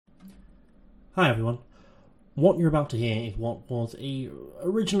Hi everyone. What you're about to hear is what was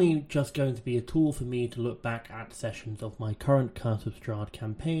originally just going to be a tool for me to look back at sessions of my current Curse of Strahd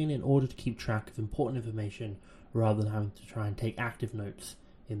campaign in order to keep track of important information rather than having to try and take active notes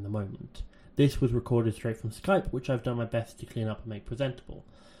in the moment. This was recorded straight from Skype, which I've done my best to clean up and make presentable.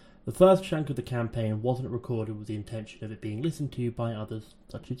 The first chunk of the campaign wasn't recorded with the intention of it being listened to by others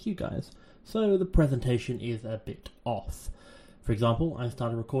such as you guys, so the presentation is a bit off. For example, I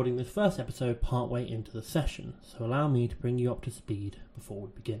started recording this first episode partway into the session, so allow me to bring you up to speed before we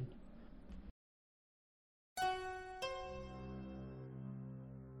begin.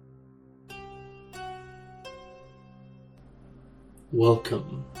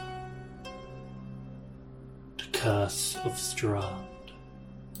 Welcome to Curse of Strahd.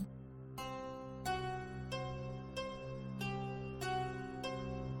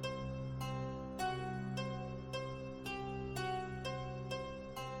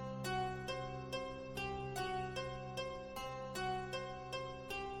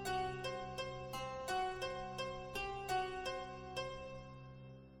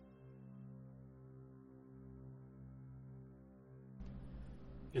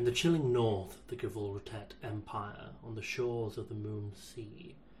 In the chilling north of the Gavulretet Empire, on the shores of the Moon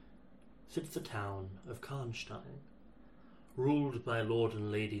Sea, sits the town of Karnstein. Ruled by Lord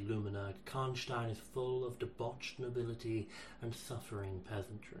and Lady Luminarg, Karnstein is full of debauched nobility and suffering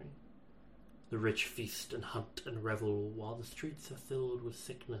peasantry. The rich feast and hunt and revel, while the streets are filled with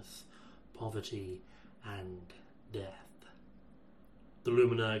sickness, poverty, and death. The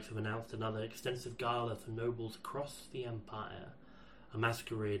Luminargs have announced another extensive gala for nobles across the Empire, a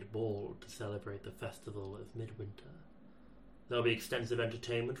masquerade ball to celebrate the festival of Midwinter. There will be extensive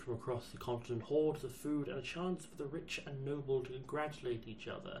entertainment from across the continent, hordes of food, and a chance for the rich and noble to congratulate each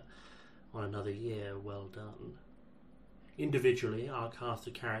other on another year well done. Individually, our cast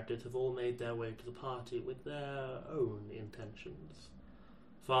of characters have all made their way to the party with their own intentions.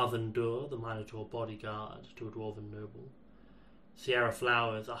 Farthen Dur, the Minotaur bodyguard to a dwarven noble. Sierra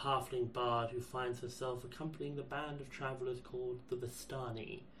Flowers, a halfling bard who finds herself accompanying the band of travellers called the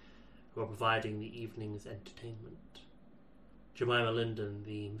Vistani, who are providing the evening's entertainment. Jemima Linden,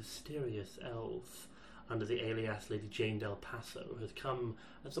 the mysterious elf under the alias Lady Jane Del Paso, has come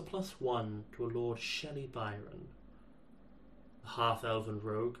as a +1 to a Lord Shelley Byron. The half-elven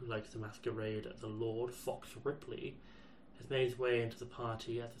rogue who likes to masquerade as a Lord Fox Ripley has made his way into the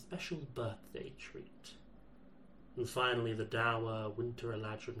party as a special birthday treat. And finally, the dour Winter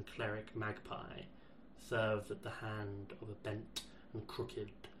Eladrin cleric Magpie serves at the hand of a bent and crooked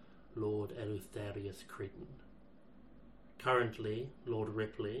Lord Eleutherius Creighton. Currently, Lord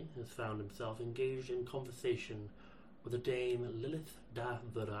Ripley has found himself engaged in conversation with a Dame Lilith da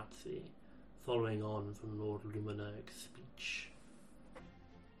Verazzi, following on from Lord Luminarg's speech.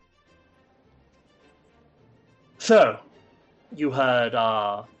 So, you heard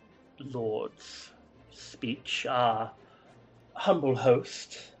our Lord's speech, our humble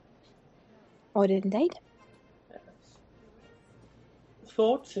host. I did indeed. Yes.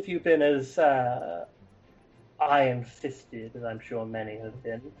 Thoughts, if you've been as iron-fisted as I'm sure many have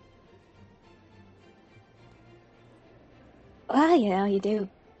been? Ah, yeah, you do.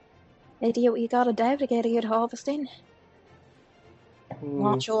 You do what you gotta do to get a good harvesting.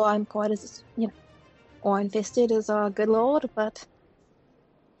 Not sure I'm quite as, iron-fisted as our good lord, but...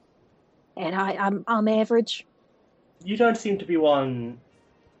 And I'm average. You don't seem to be one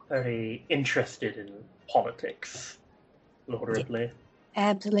very interested in politics, Lord Ripley.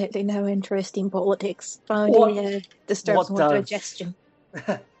 Absolutely no interest in politics. Only disturbs my digestion.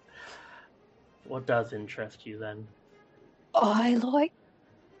 What does interest you then? I like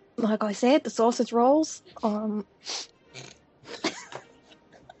I said, the sausage rolls. I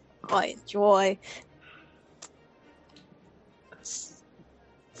enjoy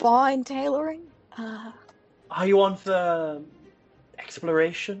fine tailoring. Are you on for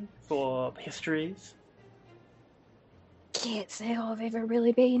exploration, for histories? Can't say I've ever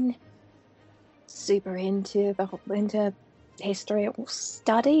really been super into history or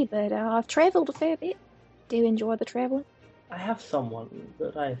study, but I've travelled a fair bit. Do enjoy the travelling. I have someone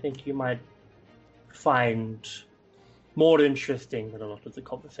that I think you might find more interesting than a lot of the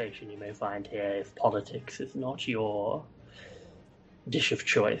conversation you may find here if politics is not your dish of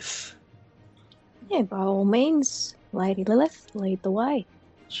choice. Yeah, by all means, Lady Lilith, lead the way.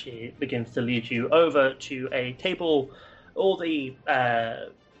 She begins to lead you over to a table. All the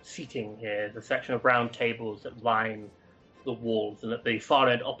seating here, the section of round tables that line the walls, and at the far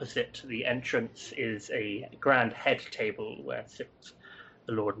end opposite the entrance is a grand head table where sits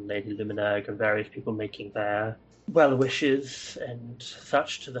the Lord and Lady Luminarg and various people making their well wishes and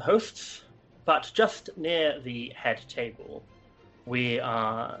such to the hosts. But just near the head table, we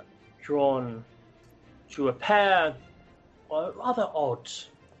are drawn to a pair, or a rather odd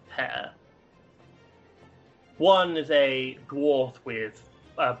pair. One is a dwarf with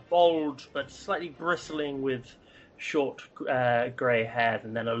a bald but slightly bristling with short grey hair,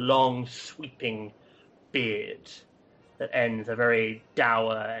 and then a long sweeping beard that ends a very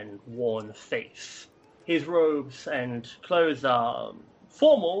dour and worn face. His robes and clothes are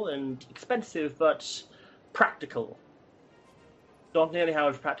formal and expensive, but practical. Not nearly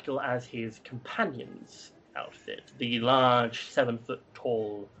how practical as his companion's outfit, the large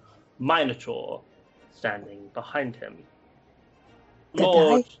 7-foot-tall Minotaur standing behind him.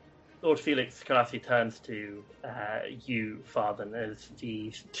 Lord Felix Karasi turns to you, Farthen, as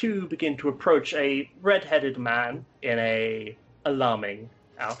the two begin to approach a red-headed man in a alarming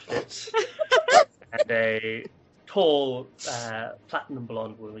outfit and a tall, platinum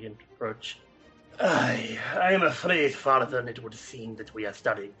blonde will begin to approach. I am afraid, Farthen, it would seem that we are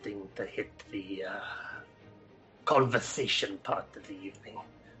starting to hit the conversation part of the evening.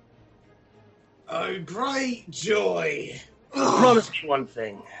 Oh, great joy! Promise me one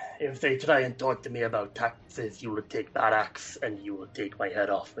thing. If they try and talk to me about taxes, you will take that axe and you will take my head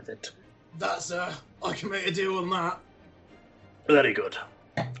off with it. That's, I can make a deal on that. Very good.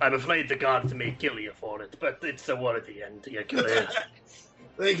 I'm afraid the guards may kill you for it, but it's a war at the end. You can,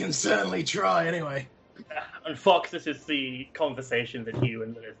 They can certainly try, anyway. And Fox, this is the conversation that you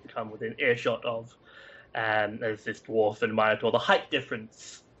and Liz come within earshot of. There's this dwarf and Minotaur. The height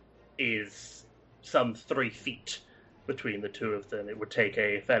difference is some 3 feet between the two of them. It would take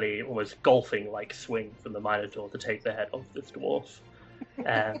a fairly almost golfing-like swing from the Minotaur to take the head off this dwarf.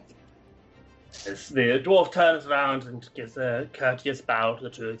 As the dwarf turns around and gives a courteous bow to the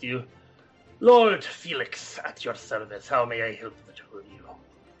two of you. Lord Felix, at your service. How may I help the two of you?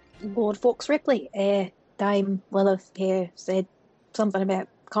 Lord Fox Ripley, Dame Lilith here said something about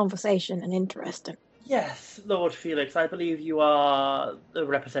conversation and interesting. Yes, Lord Felix, I believe you are the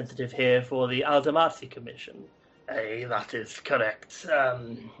representative here for the Aldermarcy Commission. That is correct.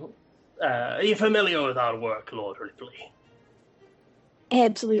 Are you familiar with our work, Lord Ripley?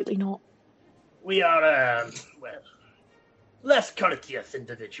 Absolutely not. We are, less courteous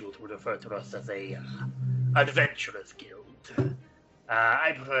individuals would refer to us as a adventurers guild.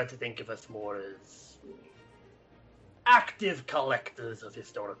 I prefer to think of us more as active collectors of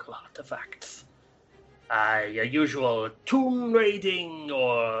historical artifacts. Your usual tomb raiding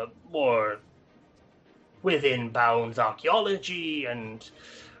or more within bounds archaeology, and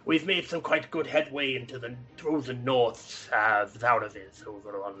we've made some quite good headway through the north of Zauraviz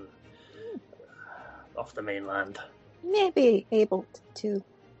over on off the mainland. You may be able to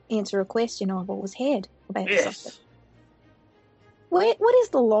answer a question I've always had about something. What is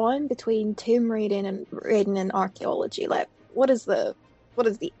the line between tomb raiding and archaeology? Like, what is the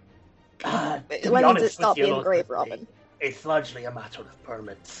when does it stop being grave robbing? It's largely a matter of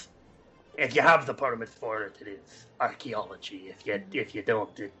permits. If you have the permits for it, it is archaeology. If you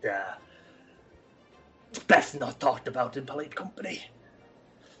don't, it's best not talked about in polite company.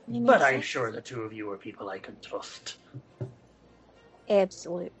 But I'm sure the two of you are people I can trust.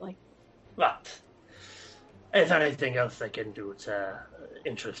 Absolutely. But is there anything else I can do to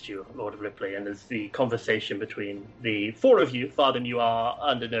interest you, Lord Ripley? And as the conversation between the four of you, Farthen, you are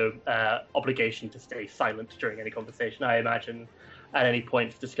under no obligation to stay silent during any conversation. I imagine at any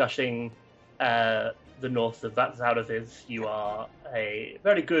point discussing the north of Zauraviz, you are a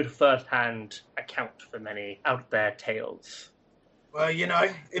very good first-hand account for many out there tales. Well,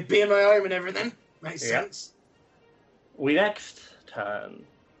 it being my home and everything makes sense. We next turn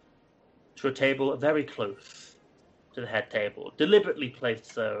to a table very close to the head table, deliberately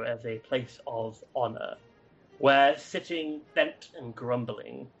placed so as a place of honor, where sitting bent and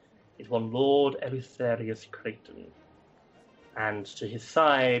grumbling is one Lord Eleutherius Creighton, and to his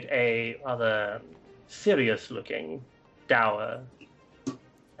side a rather serious-looking, dour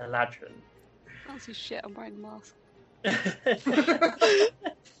Eladrin. Fancy shit, I'm wearing a mask.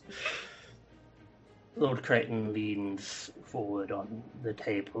 Lord Creighton leans forward on the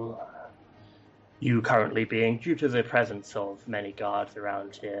table. You currently being, due to the presence of many guards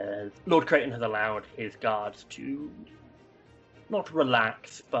around here, Lord Creighton has allowed his guards to not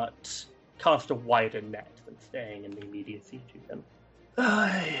relax, but cast a wider net than staying in the immediacy to him.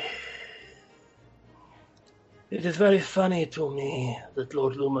 It is very funny to me that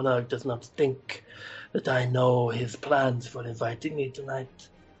Lord Luminark does not think that I know his plans for inviting me tonight.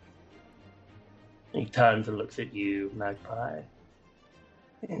 He turns and looks at you, Magpie.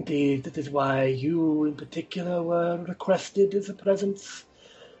 Indeed, that is why you in particular were requested as a presence.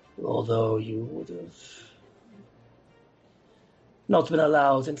 Although you would have not been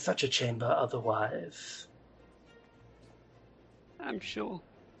allowed in such a chamber otherwise. I'm sure.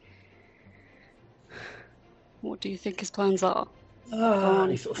 What do you think his plans are? Go on,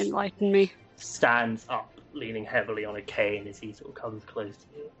 He sort of enlighten me. stands up, leaning heavily on a cane as he sort of comes close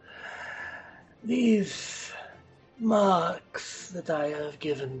to you. These marks that I have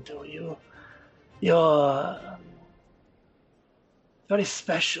given to you, you're very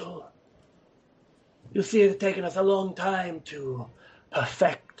special. You see, it's taken us a long time to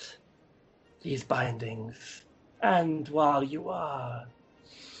perfect these bindings. And while you are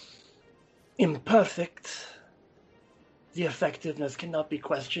imperfect, the effectiveness cannot be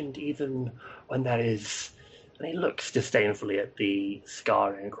questioned even when there is... And he looks disdainfully at the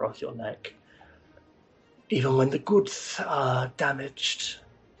scarring across your neck. Even when the goods are damaged.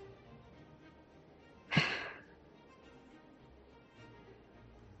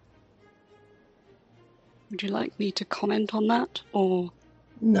 Would you like me to comment on that, or...?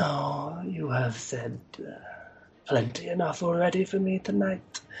 No, you have said plenty enough already for me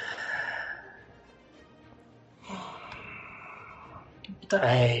tonight. But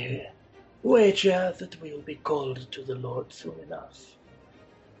I wager that we will be called to the Lord soon enough.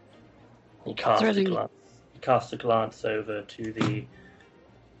 He casts a glance over to the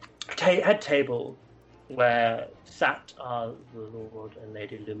head table where sat are the Lord and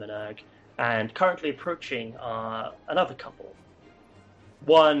Lady Luminag, and currently approaching are another couple.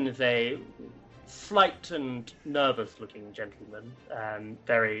 One is a slight and nervous-looking gentleman,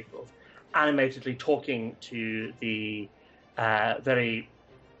 very sort of animatedly talking to the very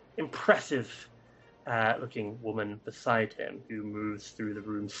impressive looking woman beside him, who moves through the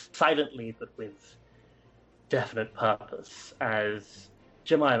room silently but with definite purpose, as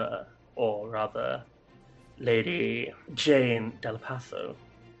Jemima, or rather Lady Jane Del Paso.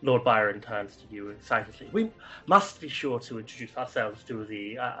 Lord Byron turns to you excitedly. We must be sure to introduce ourselves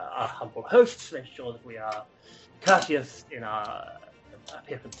to our humble hosts, make sure that we are courteous in our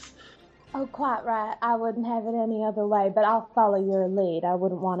appearance. Oh, quite right. I wouldn't have it any other way, but I'll follow your lead. I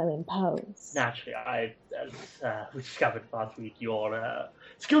wouldn't want to impose. Naturally, as we discovered last week, your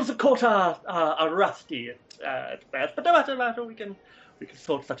skills of court are rusty at best, but no matter, we can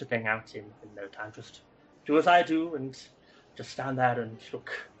sort such a thing out in no time. Just do as I do and just stand there and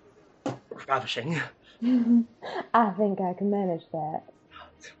look ravishing. I think I can manage that.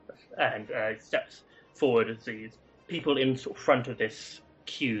 And steps forward as these people in sort of front of this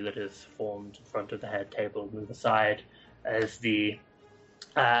queue that is formed in front of the head table move aside as the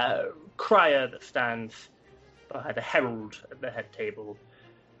crier that stands by the herald at the head table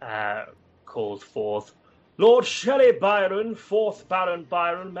calls forth, Lord Shelley Byron, 4th Baron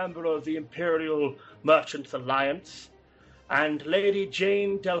Byron, member of the Imperial Merchants Alliance, and Lady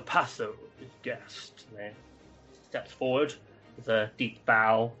Jane Del Paso, his guest. And they steps forward with a deep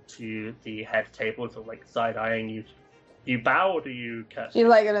bow to the head table, sort of like side-eyeing you. Do you bow or do you curtsy?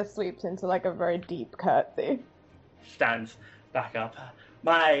 She sweeps into a very deep curtsy. Stands back up.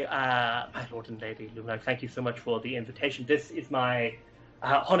 My lord and lady Luminag, thank you so much for the invitation. This is my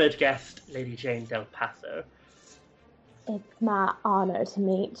honoured guest, Lady Jane Del Paso. It's my honour to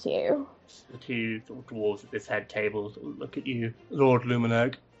meet you. The two sort of dwarves at this head table sort of look at you, Lord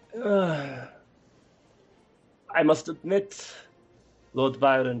Luminag. I must admit, Lord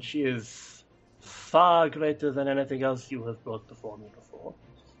Byron, she is far greater than anything else you have brought before me before.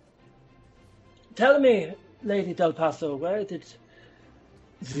 Tell me, Lady Del Paso, where did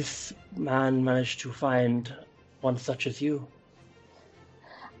this man manage to find one such as you?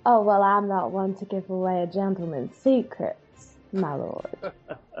 Oh, well, I'm not one to give away a gentleman's secrets, my lord.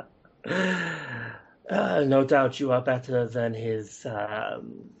 No doubt you are better than his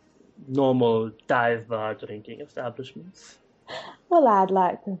normal dive bar drinking establishments. Well, I'd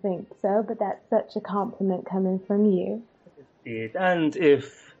like to think so, but that's such a compliment coming from you. Indeed. And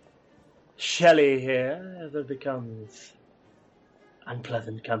if Shelley here ever becomes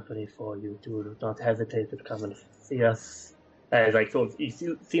unpleasant company for you, do not hesitate to come and see us. He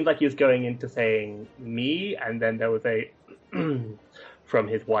seemed like he was going into saying me, and then there was a from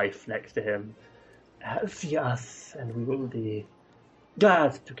his wife next to him. See us, and we will be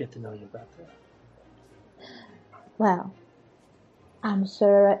glad to get to know you better. Well, I'm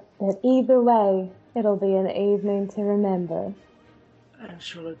sure that either way, it'll be an evening to remember. I'm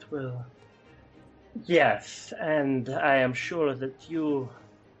sure it will. Yes, and I am sure that you,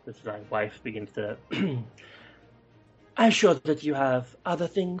 as my wife begins to... I'm sure that you have other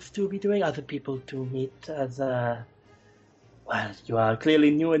things to be doing, other people to meet as, well, you are clearly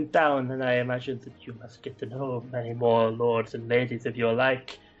new in town, and I imagine that you must get to know many more lords and ladies of your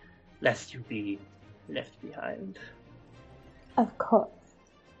like. lest you be left behind. Of course,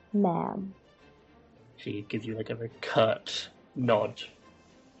 ma'am. She gives you like a very curt nod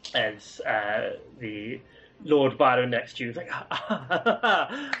as the Lord Byron next to you is like,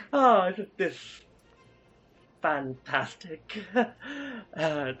 oh, isn't this fantastic?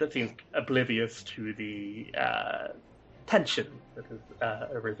 That seems oblivious to the tension that has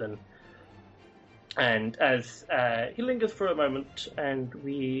arisen. And as he lingers for a moment, and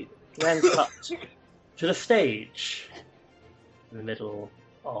we then cut to the stage in the middle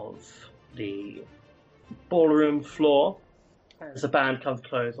of the ballroom floor. As the band comes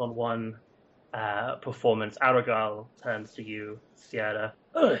close on one performance, Aragal turns to you, Sierra.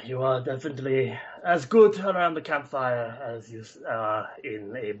 Oh, you are definitely as good around the campfire as you are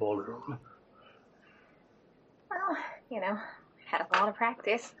in a ballroom. Well, had a lot of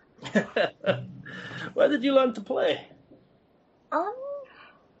practice. Where did you learn to play?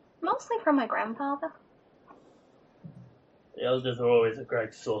 Mostly from my grandfather. The elders are always a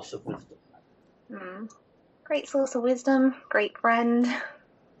great source of wisdom. Great source of wisdom, great friend.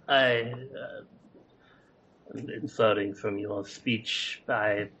 I am inferring from your speech,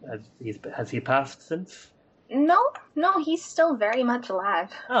 has he passed since? No, he's still very much alive.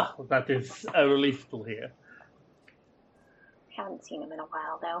 Ah, well, that is a relief to hear. Haven't seen him in a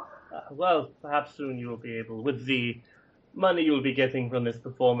while, though. Well, perhaps soon you will be able, with the money you'll be getting from this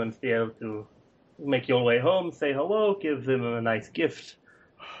performance, be able to make your way home, say hello, give them a nice gift.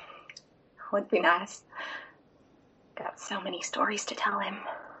 Would be nice. Got so many stories to tell him.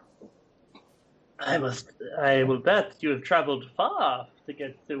 I will bet you have traveled far to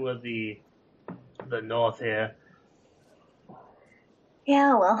get to the north here.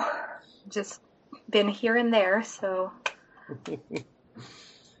 Yeah, well, just been here and there, so...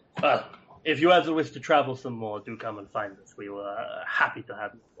 Well, if you ever wish to travel some more, do come and find us. We were happy to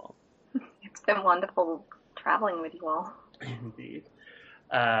have you along. It's been wonderful traveling with you all. Indeed.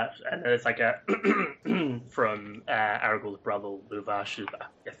 And there's like a from Aragal's brother, Luvash.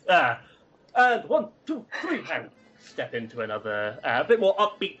 Yes. And 1, 2, 3, and step into another a bit more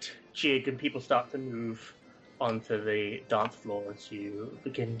upbeat jig, and people start to move onto the dance floor as you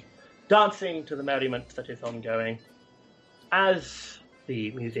begin dancing to the merriment that is ongoing. As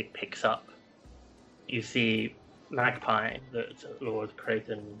the music picks up, you see Magpie, that Lord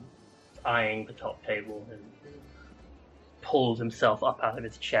Creighton, eyeing the top table, and pulls himself up out of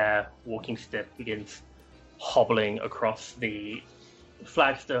his chair, walking stiff, begins hobbling across the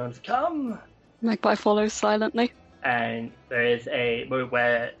flagstones. Come! Magpie follows silently. And there is a moment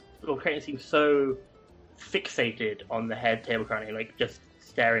where Lord Creighton seems so fixated on the head table currently, like just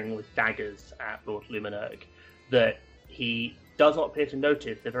staring with daggers at Lord Luminerg, that he does not appear to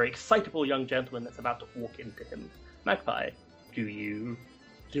notice the very excitable young gentleman that's about to walk into him. Magpie, do you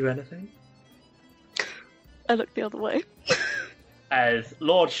do anything? I look the other way. As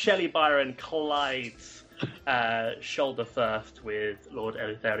Lord Shelley Byron collides shoulder first with Lord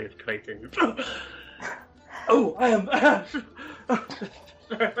Eleutherius Creighton. Oh, I am...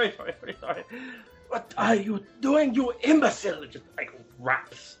 very sorry. What are you doing, you imbecile? Just like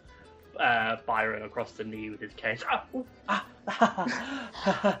wraps Byron across the knee with his cane.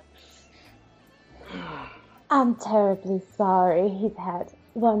 I'm terribly sorry. He's had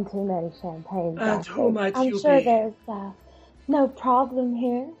one too many champagnes. And who might I'm you sure be? there's no problem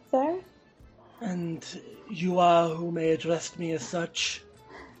here, sir. And you are who may address me as such?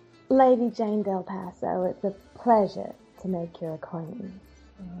 Lady Jane Del Paso, it's a pleasure to make your acquaintance.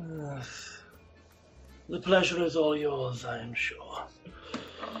 The pleasure is all yours, I am sure.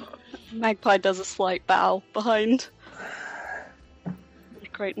 Magpie does a slight bow behind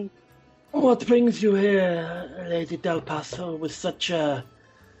Creighton. What brings you here, Lady Del Paso, with such a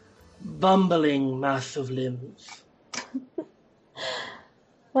bumbling mass of limbs?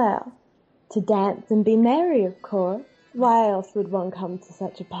 Well, to dance and be merry, of course. Why else would one come to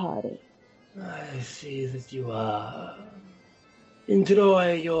such a party? I see that you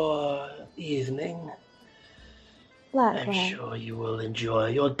enjoy your evening. Likewise. I'm sure you will enjoy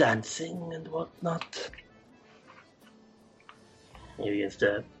your dancing and whatnot. He begins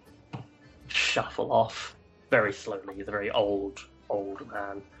to shuffle off very slowly. He's a very old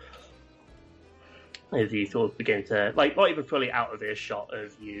man. As he sort of begins to, like, not even fully out of earshot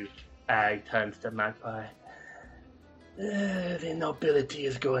of you, he turns to Magpie. The nobility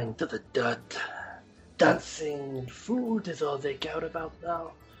is going to the dud. Dancing and food is all they care about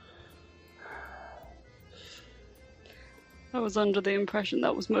now. I was under the impression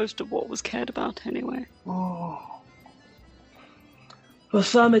that was most of what was cared about anyway. Oh. For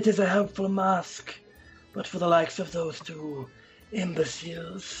some it is a helpful mask, but for the likes of those two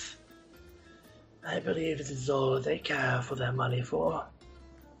imbeciles, I believe this is all they care for their money for.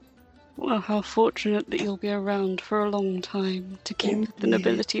 Well, how fortunate that you'll be around for a long time to keep the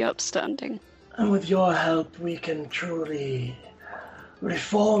nobility upstanding. And with your help, we can truly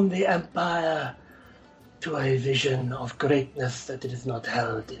reform the Empire to a vision of greatness that it is not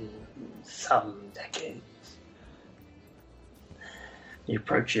held in some decades. He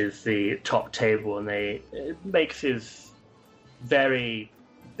approaches the top table and makes his very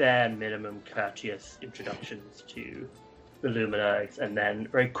bare minimum courteous introductions to the Luminergs, and then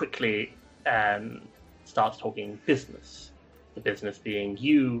very quickly starts talking business. The business being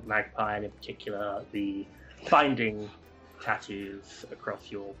you, Magpie, and in particular the binding tattoos across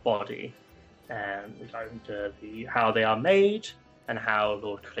your body, and regarding to how they are made and how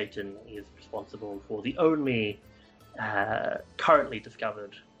Lord Clayton is responsible for the only currently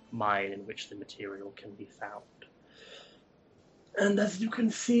discovered mine in which the material can be found. And as you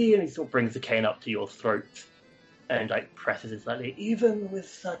can see, and he sort of brings the cane up to your throat and presses it slightly, even with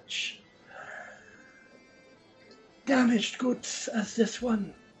such damaged goods as this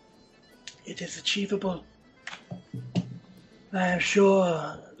one, it is achievable. I am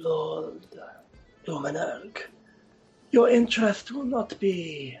sure, Lord Luminerg, your interest will not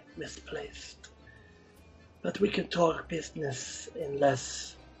be misplaced. But we can talk business in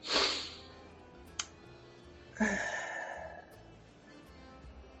less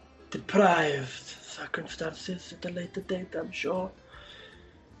deprived circumstances at a later date, I'm sure.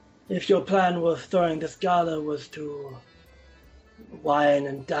 If your plan was during this gala was to wine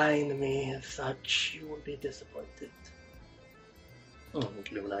and dine me as such, you will be disappointed.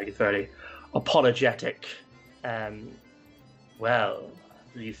 Luminerg is very apologetic. Well,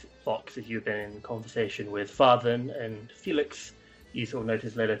 these Fox, if you've been in conversation with Farthen and Felix, you sort of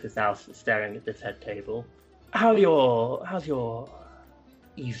notice Lilith is now staring at this head table. How's your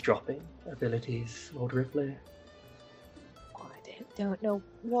eavesdropping abilities, Lord Ripley? I don't know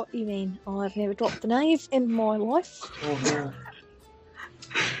what you mean. I've never dropped a knife in my life. Oh, no.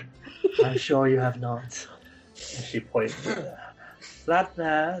 I'm sure you have not. And she points to that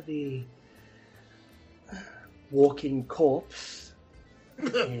there, the walking corpse,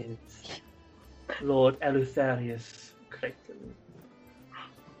 is Lord Eleutherius Clayton.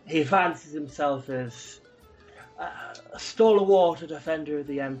 He fancies himself as a stalwart defender of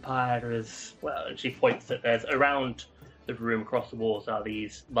the Empire as well, and she points that there's around the room across the walls are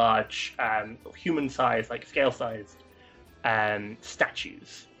these large human-sized, scale-sized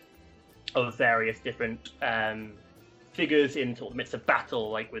statues of various different figures in sort of the midst of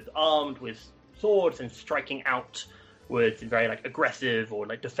battle, armed with swords and striking outwards in very aggressive or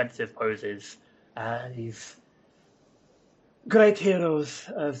defensive poses. These great heroes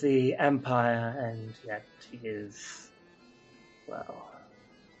of the Empire, and yet he is,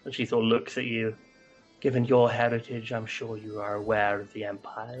 and she sort of looks at you. Given your heritage, I'm sure you are aware of the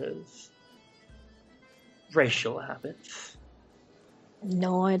Empire's racial habits.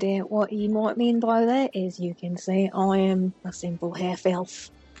 No idea what you might mean by that. As you can see, I am a simple half-elf.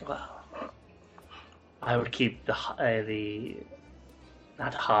 Well, I would keep that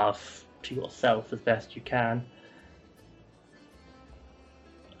half to yourself as best you can.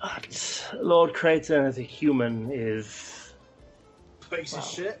 But Lord Creighton as a human is... Piece of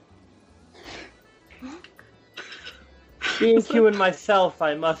shit. Being human myself,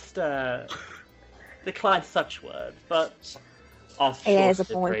 I must decline such words, but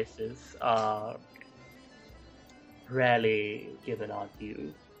off-shorted races are rarely given our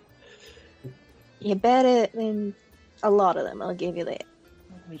due. You're better than a lot of them, I'll give you that.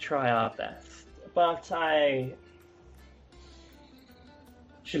 We try our best, but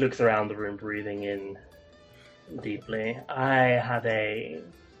She looks around the room, breathing in deeply. I have a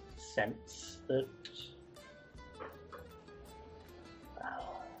sense that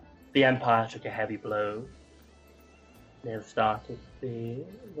the Empire took a heavy blow near the start of the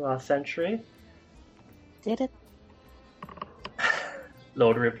last century. Did it?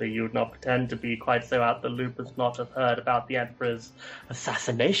 Lord Ripley, you would not pretend to be quite so out the loop as not have heard about the Emperor's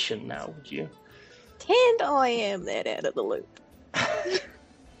assassination now, would you? And I am that out of the loop.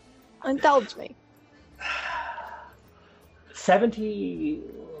 Indulge me.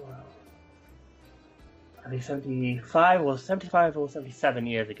 75 or 77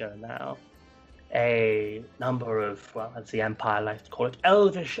 years ago now, a number of, as the Empire likes to call it,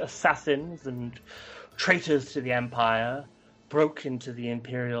 elvish assassins and traitors to the Empire broke into the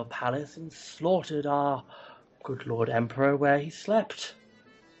Imperial Palace and slaughtered our good Lord Emperor where he slept.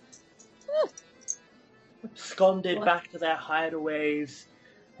 Absconded back to their hideaways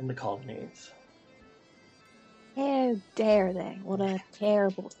in the colonies. How dare they? What a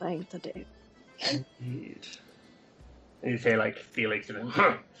terrible thing to do. Indeed. And you say, like, Felix, and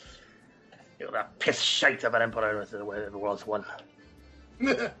you're that piss shite of an emperor if there was one.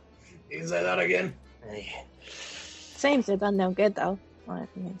 You say that again? Hey. Seems they've done no good, though. Like,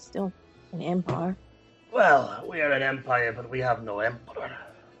 I mean, it's still an empire. Well, we are an empire, but we have no emperor.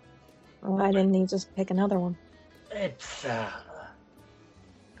 Why didn't he just pick another one? It's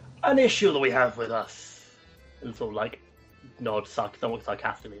an issue that we have with us. And so, like, nod somewhat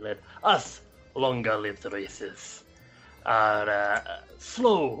sarcastically, led us longer-lived races are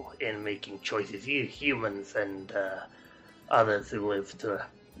slow in making choices. You humans and others who live to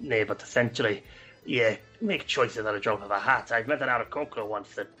near but a century, you make choices at a drop of a hat. I've met an Aarakocra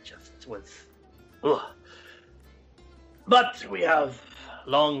once that just was... Ugh. But we have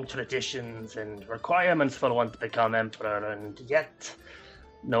long traditions and requirements for one to become emperor, and yet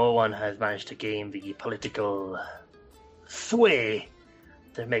no one has managed to gain the political sway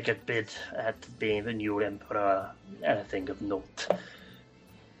to make a bid at being the new emperor, anything of note.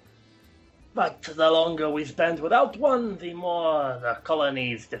 But the longer we spend without one, the more the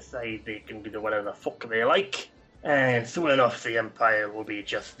colonies decide they can do whatever the fuck they like, and soon enough the empire will be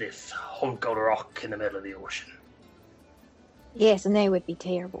just this hunk of rock in the middle of the ocean. Yes, and they would be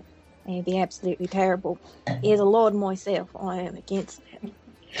terrible. They'd be absolutely terrible. As a lord myself, I am against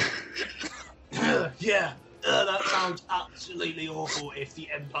that. Yeah, that sounds absolutely awful if the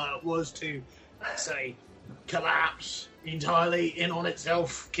empire was to, say, collapse entirely in on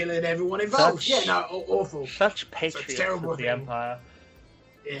itself, killing everyone involved. Awful. Such patriots terrible of the thing. empire.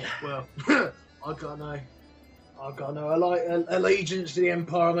 Yeah, well, I got no allegiance to the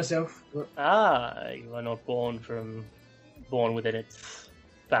empire myself. But You are not born within its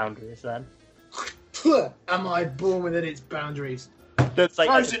boundaries, then. am I born within its boundaries? There's like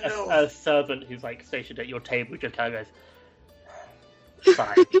Frozen a servant who's like stationed at your table, just kind of goes,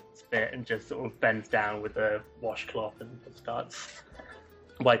 sighs a bit, and just sort of bends down with a washcloth and starts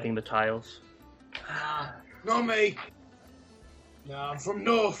wiping the tiles. Not me. No, I'm from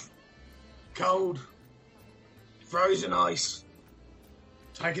North. Cold. Frozen ice.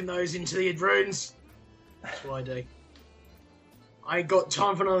 Taking those into the ruins. That's what I do. I ain't got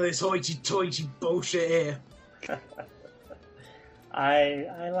time for none of this hoity-toity bullshit here.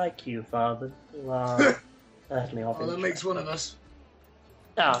 I like you, Father. You are certainly of Well, that makes one of us.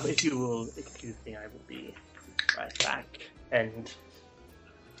 If you will excuse me, I will be right back. And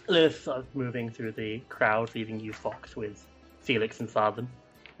Lilith starts moving through the crowd, leaving you, Fox, with Felix and Fartham,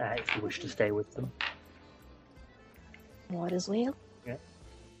 if you wish to stay with them. Might as well. Yeah.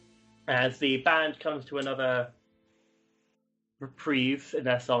 As the band comes to another reprieve in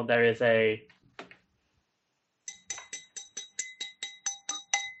their song, there is a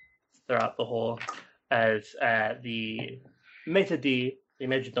throughout the hall as the maître d', the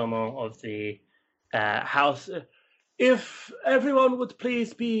majordomo of the house. If everyone would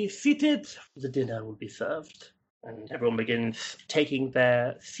please be seated, the dinner will be served. And everyone begins taking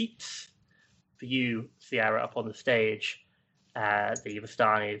their seats. For you, Ciara, up on the stage, the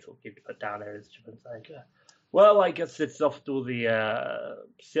Vastanis will give to put down their instruments. Like, well, I guess it's off to the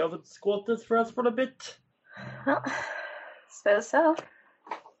servants' quarters for us for a bit. Well, suppose so.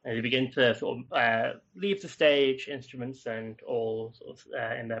 And you begin to sort of leave the stage, instruments and all sort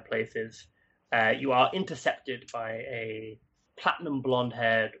of in their places. You are intercepted by a platinum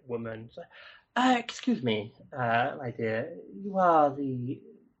blonde-haired woman. So, excuse me, my dear, you are the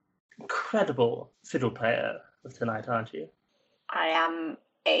incredible fiddle player of tonight, aren't you? I am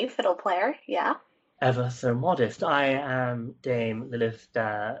a fiddle player, yeah. Ever so modest. I am Dame Lilith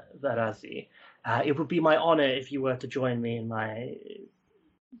Varazi. It would be my honor if you were to join me and my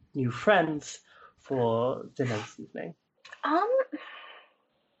new friends for dinner this evening.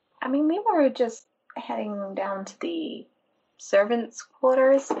 I mean, we were just heading down to the servants'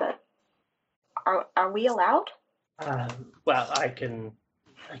 quarters, but are we allowed? Well, I can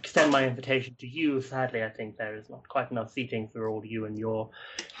extend my invitation to you. Sadly, I think there is not quite enough seating for all you and your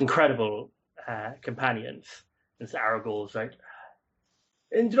incredible companions. And Aragorn's like,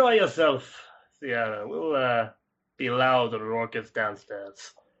 enjoy yourself, Ciara. We'll be loud and raucous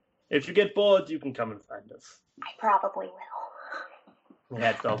downstairs. If you get bored, you can come and find us. I probably will. He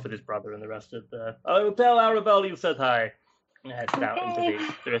heads off with his brother and the rest of the... Oh, tell Arabelle you said hi. And heads out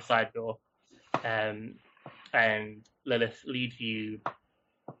into the side door. And Lilith leads you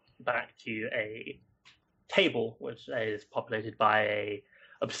back to a table, which is populated by a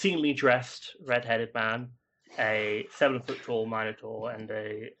obscenely dressed red-headed man, a 7-foot-tall minotaur, and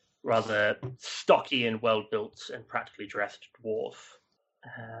a rather stocky and well-built and practically dressed dwarf.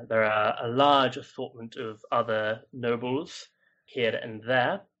 There are a large assortment of other nobles here and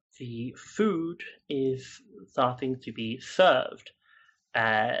there, the food is starting to be served.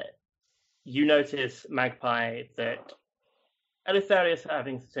 You notice, Magpie, that Eleutherius,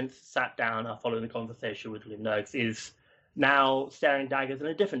 having since sat down following the conversation with Lumnox, is now staring daggers in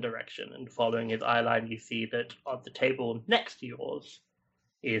a different direction, and following his eye line, you see that on the table next to yours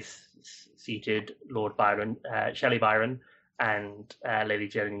is seated Lord Byron, Shelley Byron, and Lady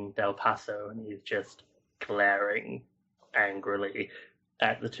Jillian Del Paso, and he's just glaring angrily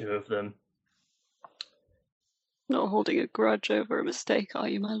at the two of them. Not holding a grudge over a mistake, are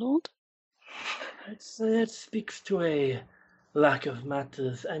you, my lord? It speaks to a lack of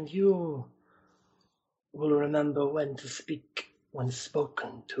manners, and you will remember when to speak when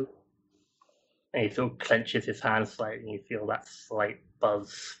spoken to. And he sort of clenches his hand slightly, and you feel that slight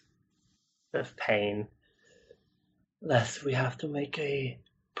buzz of pain. Lest we have to make a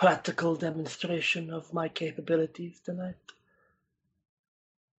practical demonstration of my capabilities tonight.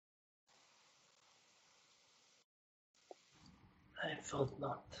 I thought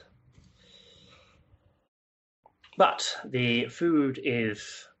not. But the food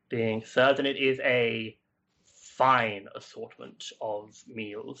is being served, and it is a fine assortment of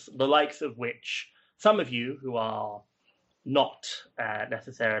meals, the likes of which some of you who are not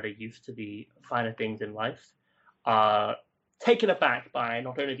necessarily used to the finer things in life are taken aback by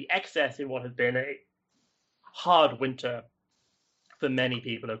not only the excess in what has been a hard winter for many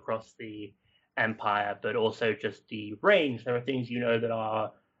people across the Empire, but also just the range. There are things that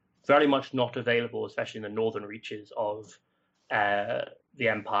are very much not available, especially in the northern reaches of the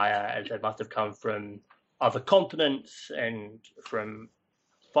Empire, as they must have come from other continents and from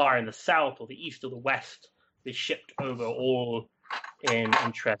far in the south or the east or the west. They shipped over all in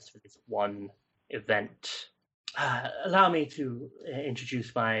interest for this one event. Allow me to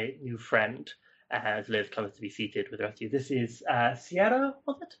introduce my new friend, as Liz comes to be seated with the rest of you. This is Sierra,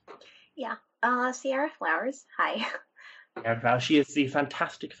 was it? Yeah, Sierra Flowers. Hi. Sierra Flowers. She is the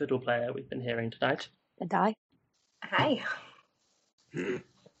fantastic fiddle player we've been hearing tonight. And I. Hi.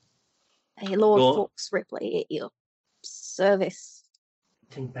 Hey, Lord Fox Ripley, at your service.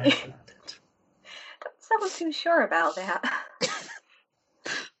 Think better about it. Don't sound too sure about that.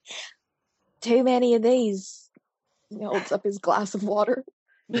 Too many of these. He holds up his glass of water.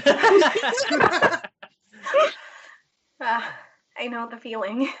 I know the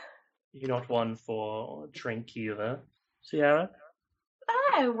feeling. You're not one for drink either, Sierra?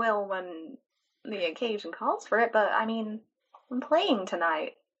 I will when the occasion calls for it, but I mean, I'm playing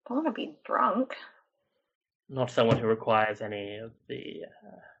tonight. I don't want to be drunk. Not someone who requires any of the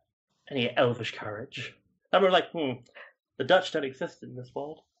any elvish courage. And we're like, the Dutch don't exist in this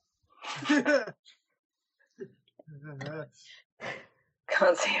world.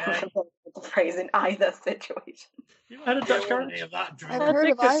 Can't see the phrase in either situation. You had a Dutch courage? I've heard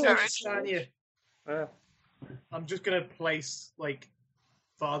of Irish. I'm just gonna place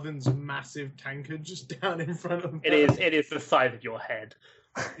Farthen's massive tankard just down in front of me. It is the size of your head.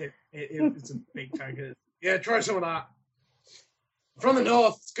 It's a big tankard. Yeah, try some of that. From the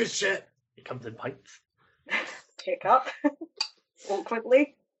north, it's good shit. It comes in pints. Pick up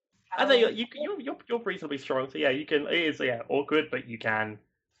awkwardly. I think you're reasonably strong, so yeah, you can. It is awkward, but you can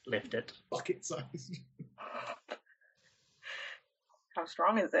lift it. Bucket size. How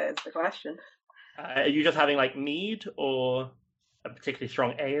strong is it? Is the question. Are you just having mead or a particularly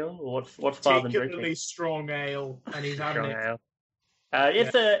strong ale, or what's Father drinking? Particularly strong ale, and he's having it. Ale.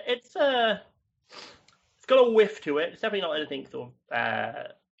 It's got a whiff to it. It's definitely not anything sort of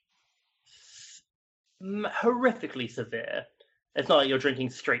horrifically severe. It's not like you're drinking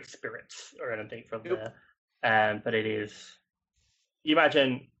straight spirits or anything from there. But it is. You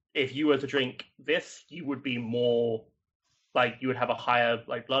imagine if you were to drink this, you would be more you would have a higher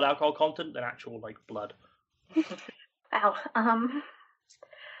blood alcohol content than actual blood. Wow.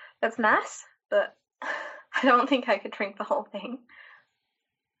 That's nice, but I don't think I could drink the whole thing.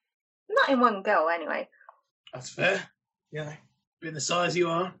 Not in one go, anyway. That's fair. Yeah, being the size you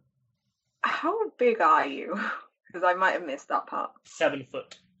are. How big are you? Because I might have missed that part. 7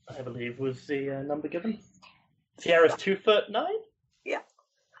 foot, I believe, was the number given. Sierra's 2'9". Yeah.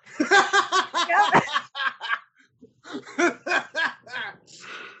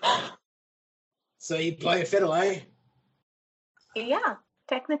 So you play a fiddle, eh? Yeah.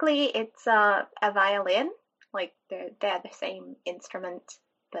 Technically, it's a violin. They're the same instrument,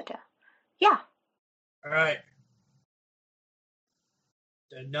 but yeah. All right.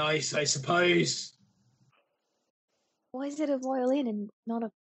 They're nice, I suppose. Why is it a violin and not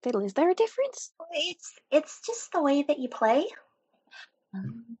a fiddle? Is there a difference? It's just the way that you play.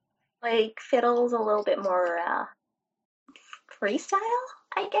 Fiddle's a little bit more freestyle,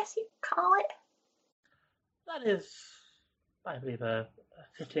 I guess you could call it. That is, I believe, a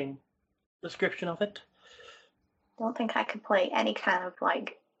fitting description of it. Don't think I could play any kind of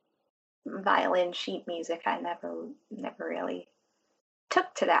like violin sheet music. I never really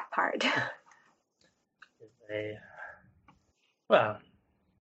took to that part. Well,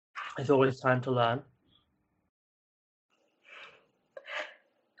 it's always time to learn.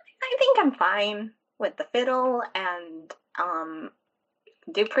 I think I'm fine with the fiddle and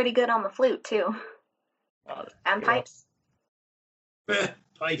do pretty good on the flute too. Oh, And pipes.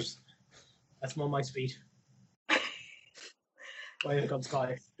 Pipes. That's more my speed. Why have gone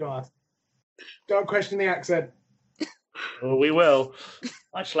Sky? Go on. Don't question the accent. Oh, we will.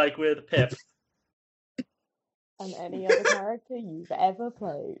 Much like we're the Pip. And any other character you've ever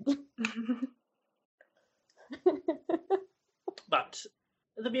played. But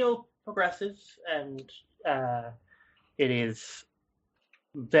the meal progresses, and it is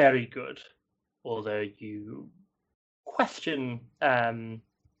very good. Although you question how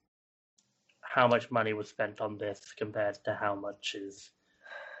much money was spent on this compared to how much is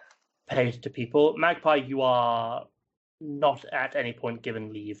paid to people. Magpie, you are not at any point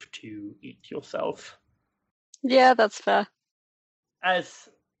given leave to eat yourself. Yeah, that's fair. As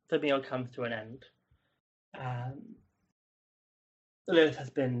the meal comes to an end, Lilith has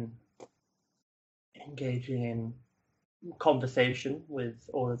been engaging in conversation with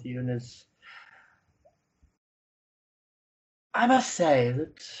all of you, and is, I must say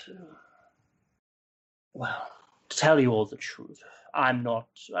that, well, to tell you all the truth, I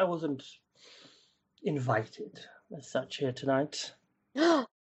wasn't invited as such here tonight.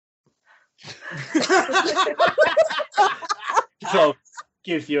 So,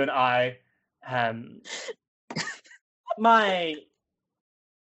 gives you an eye. My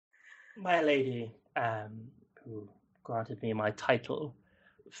lady, who granted me my title,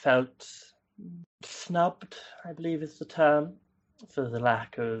 felt snubbed, I believe is the term, for the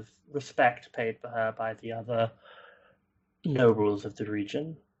lack of respect paid for her by the other nobles of the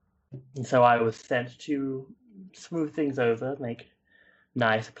region. And so I was sent to smooth things over, make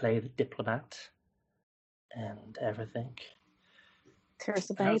nice, play the diplomat, and everything. Curse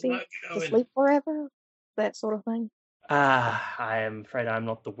a How's baby that to going? sleep forever, that sort of thing. I am afraid I'm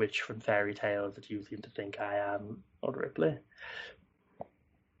not the witch from fairy tales that you seem to think I am, Lord Ripley.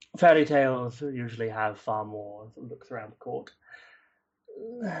 Fairy tales usually have far more looks around the court.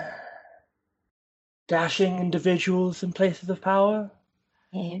 Dashing individuals in places of power?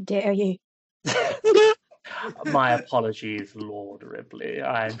 How dare you? My apologies, Lord Ripley.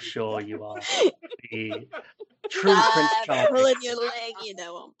 I'm sure you are the true Prince Charming. Pulling your leg, you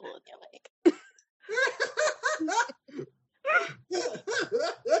know I'm pulling your leg.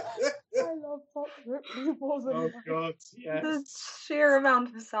 I love Fox Ripley wasn't. Oh God, yes. The sheer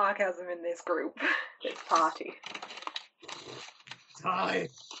amount of sarcasm in this group, this party. It's high.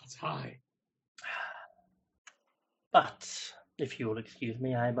 It's high. But, if you will excuse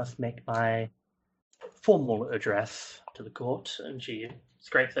me, I must make my formal address to the court. And she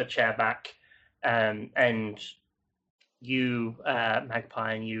scrapes her chair back. And you,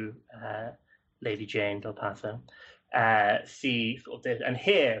 Magpie, and you, Lady Jane Del Paso, see sort of this, and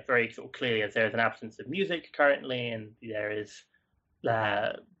hear very sort of clearly as there is an absence of music currently, and there is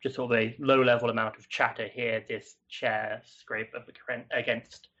just sort of a low-level amount of chatter here. This chair scrape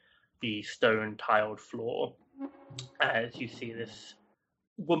against the stone-tiled floor as you see this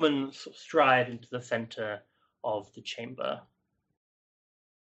woman sort of stride into the center of the chamber.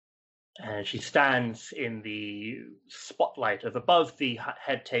 And she stands in the spotlight of above the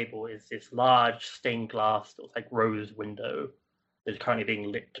head table is this large stained glass, looks like rose window that is currently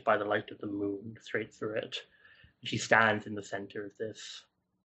being lit by the light of the moon straight through it. And she stands in the center of this.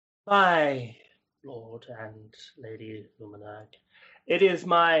 My Lord and Lady Luminag, it is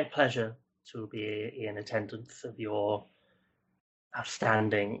my pleasure to be in attendance of your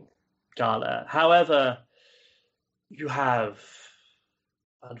outstanding gala. However, you have,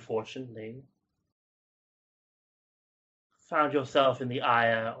 unfortunately, found yourself in the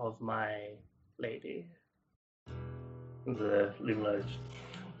ire of my lady, the Lumlord.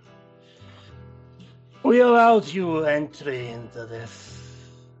 We allowed you entry into this,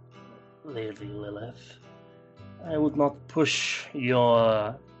 Lady Lilith. I would not push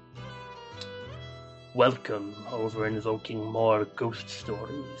your welcome over invoking more ghost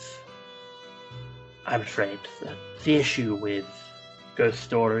stories. I'm afraid that the issue with ghost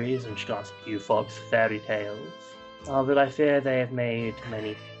stories, and Chance Q Fox fairy tales, are that I fear they have made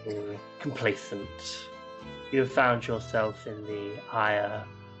many people complacent. You have found yourself in the ire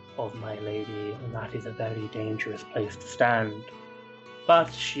of my lady, and that is a very dangerous place to stand.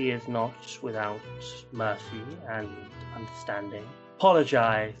 But she is not without mercy and understanding.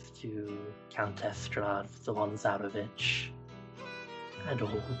 Apologize to Countess Strad Zarovich, and all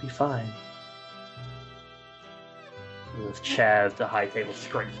will be fine. And the chair of the high table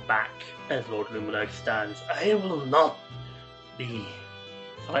scrapes back as Lord Luminerg stands. I will not be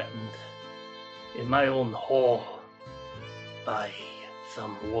threatened in my own hall by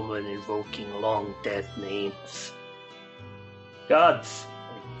some woman invoking long dead names. Guards!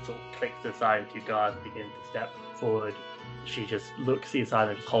 And he sort of clicks aside, two guards begin to step forward. She just looks aside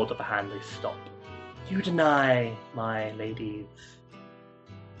and just holds up a hand. They stop. You deny my lady's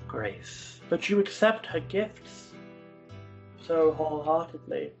grace, but you accept her gifts so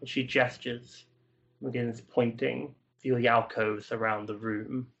wholeheartedly. And she gestures, begins pointing to the alcoves around the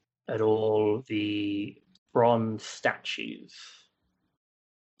room at all the bronze statues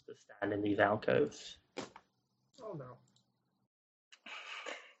that stand in these alcoves. Oh no.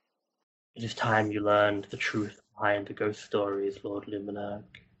 It is time you learned the truth behind the ghost stories, Lord Luminerg.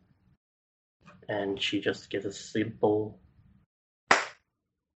 And she just gives a simple,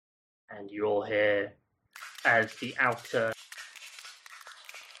 and you all hear as the outer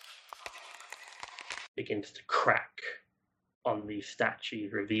begins to crack on these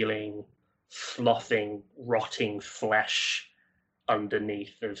statues, revealing sloughing, rotting flesh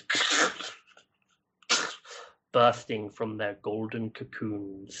underneath. There's bursting from their golden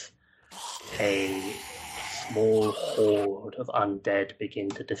cocoons. A small horde of undead begin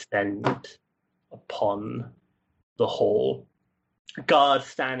to descend upon the hall. Guards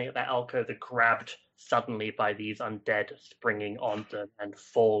standing at that alcove are grabbed suddenly by these undead, springing on them and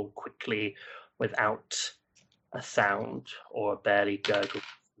fall quickly without a sound or a barely gurgled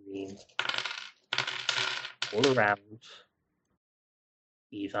scream. All around,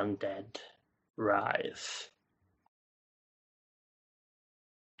 these undead rise.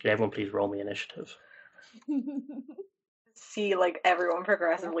 Can everyone please roll me initiative? See, like, everyone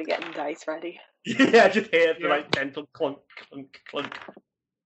progressively getting dice ready. Yeah, just hear the like gentle clunk, clunk, clunk.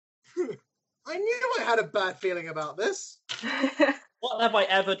 I knew I had a bad feeling about this. What have I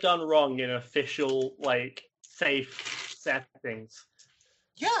ever done wrong in official, like, safe settings?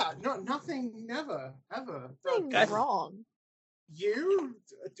 Yeah, nothing, never, ever. Nothing wrong. You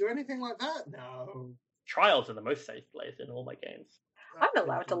do anything like that? No. Trials are the most safe place in all my games. I'm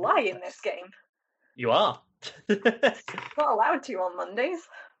allowed to lie in this game. You are. Not allowed to on Mondays.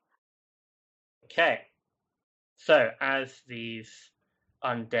 Okay. So, as these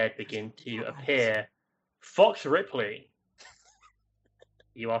undead begin to appear, Fox Ripley,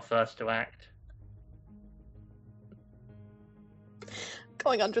 you are first to act.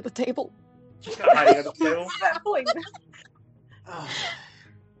 Going under the table. Hiding under the table. What's that point?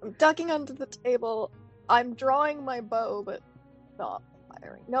 I'm ducking under the table. I'm drawing my bow, but not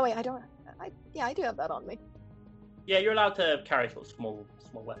firing. No, wait, I don't. I do have that on me. Yeah, you're allowed to carry sort of small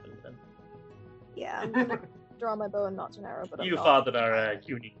weapons then. Yeah, I'm gonna draw my bow and not an arrow, but You I'm fathered are a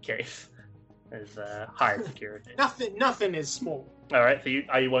unique case. There's higher security. Nothing is small. Alright, so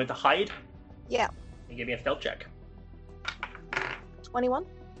are you wanting to hide? Yeah. You give me a stealth check. 21.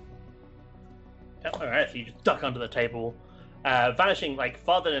 Yep, alright, so you just duck under the table. Vanishing, like,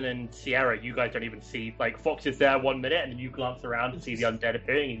 Father and Sierra, you guys don't even see, like, Fox is there 1 minute, and then you glance around and see the undead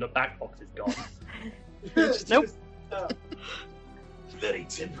appearing, and you look back, Fox is gone. Nope. It's very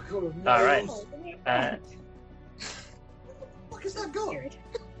typical of me. Alright. What is that gone?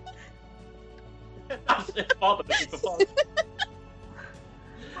 It's Father looking for Fox.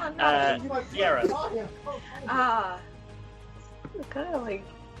 Oh, no. Sierra. Kind of like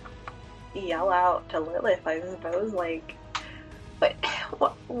yell out to Lilith, I suppose, like, but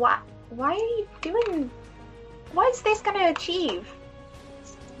why are you doing? What is this gonna achieve?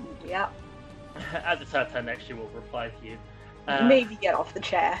 Yeah. As it's her turn next, she will reply to you. Maybe get off the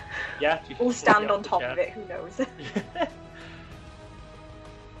chair. Yeah. Or stand on top of it. Who knows?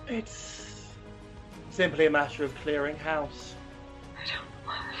 It's simply a matter of clearing house. I don't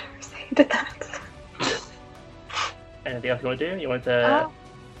want to ever say to that. Anything else you want to do? You want to?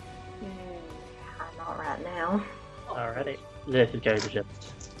 Not right now. Alrighty. This is going to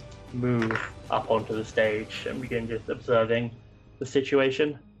just move up onto the stage and begin just observing the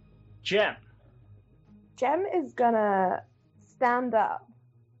situation. Jem. Jem is gonna stand up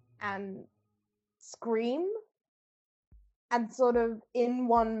and scream and sort of in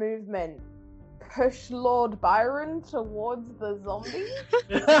one movement push Lord Byron towards the zombie.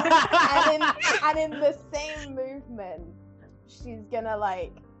 and in the same movement, she's gonna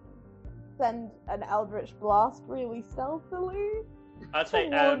like send an Eldritch Blast really stealthily I'd say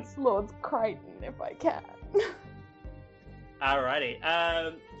towards Lord Crichton if I can. Alrighty.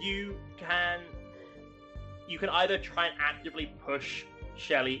 You can either try and actively push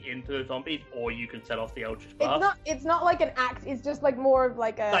Shelly into the zombies, or you can set off the Eldritch Blast. It's not like an act. It's just like more of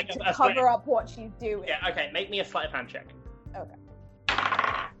like a to cover up what she's doing. Yeah. Okay. Make me a sleight of hand check. Okay.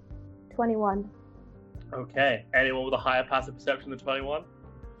 21. Okay. Anyone with a higher passive perception than 21?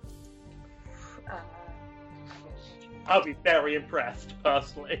 I'll be very impressed,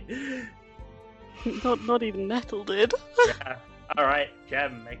 personally. Not even Nettle did. Yeah. All right,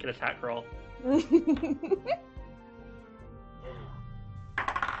 Gem, make an attack roll.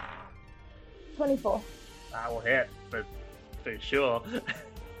 24. That will hit, for sure.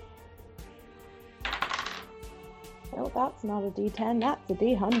 No, that's not a D10, that's a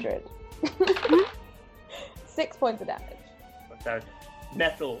D100. 6 points of damage. So,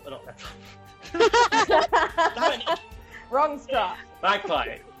 Nettle, not Nettle. Wrong strap.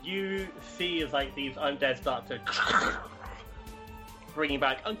 Magpie, you see as like these undead start to bringing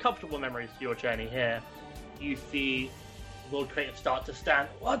back uncomfortable memories to your journey here. You see Lord Creative start to stand.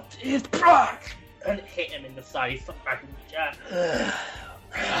 What is back? And hit him in the side. He's back in the chair.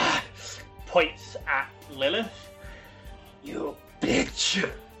 Points at Lilith. You bitch.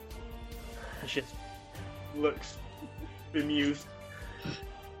 And she just looks bemused.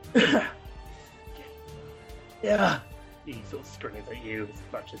 Yeah. He sort of screams at you as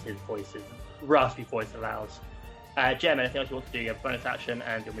much as his raspy voice allows. Gem, anything else you want to do? You have bonus action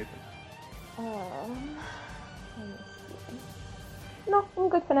and your movement. Let me see. No, I'm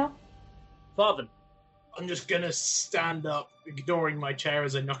good for now. Farthen. I'm just gonna stand up, ignoring my chair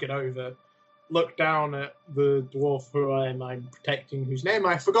as I knock it over, look down at the dwarf who I'm protecting, whose name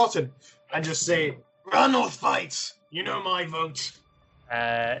I've forgotten, and just say, "Run or fight! You know my vote."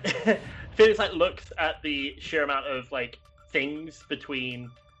 Felix looks at the sheer amount of things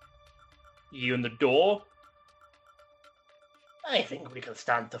between you and the door. I think we can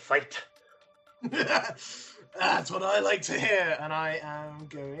stand to fight. That's what I like to hear, and I am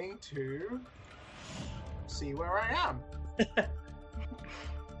going to see where I am.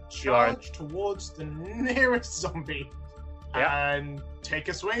 Charge towards the nearest zombie and take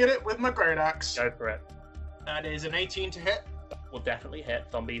a swing at it with my great axe. Go for it. That is an 18 to hit. Will definitely hit.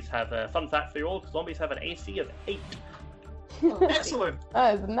 Zombies have a fun fact for you all. Zombies have an AC of 8. Excellent.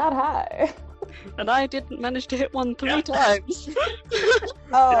 Isn't that high? And I didn't manage to hit one 3 times.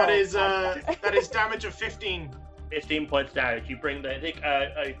 That is damage of 15. 15 points damage. You bring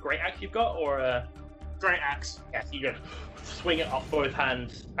a great axe you've got, or a great axe? Yes, you just swing it off both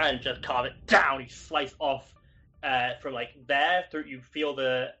hands and just carve it down. You slice off from there through. You feel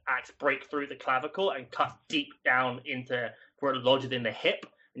the axe break through the clavicle and cut deep down into where it lodges in the hip,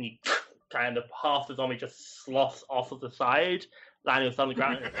 and you kind of half the zombie just sloughs off of the side, landing on the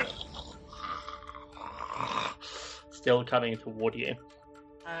ground. Still coming toward you.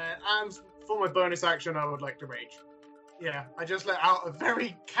 And for my bonus action, I would like to rage. Yeah, I just let out a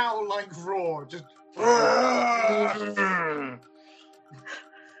very cow-like roar. Just. Alright,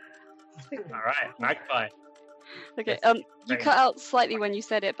 Magpie. Okay, you cut out slightly when you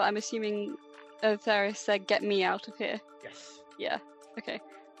said it, but I'm assuming Theris said, "Get me out of here." Yes. Yeah, okay.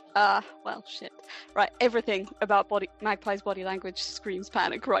 Well, shit. Right, everything about Magpie's body language screams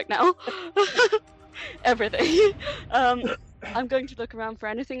panic right now. Everything. I'm going to look around for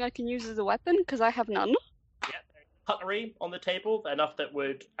anything I can use as a weapon, because I have none. Yeah, cutlery on the table, enough that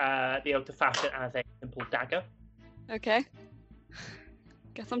would be able to fashion as a simple dagger. Okay.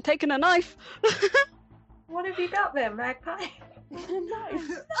 Guess I'm taking a knife. What have you got there, Magpie? Nice. Knife!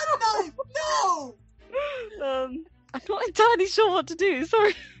 No! I'm not entirely sure what to do,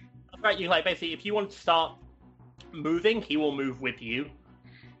 sorry. Right, you basically, if you want to start moving, he will move with you.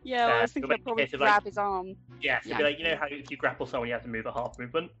 Yeah, well, I was thinking I'd probably grab his arm. Yeah, so it'd be how if you grapple someone, you have to move at half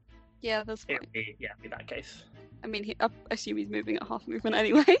movement. Yeah, that's fine. It'd be that case. I mean, I assume he's moving at half movement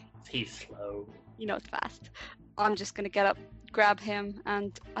anyway. He's slow. You know it's fast. I'm just going to get up, grab him,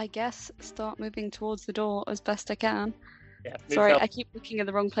 and I guess start moving towards the door as best I can. Yeah. Sorry, I keep looking in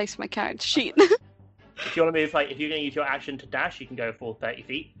the wrong place for my character sheet. If you want to move, if you're going to use your action to dash, you can go full 30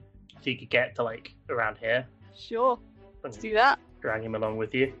 feet. So you could get to, around here. Sure. Let's do that. Drag him along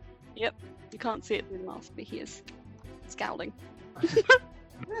with you. Yep. You can't see it through the mask, but he is scowling.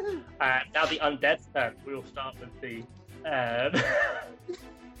 Now the undead turn. We'll start with the...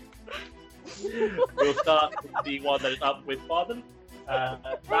 we'll start with the one that is up with Farthen.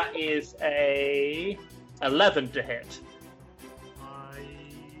 That is a 11 to hit. I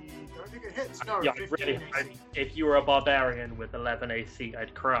don't think it hits. No, Yeah, 15 really, AC. if you were a barbarian with 11 AC,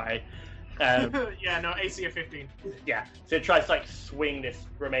 I'd cry. Yeah, no, AC of 15. Yeah, so it tries to like swing this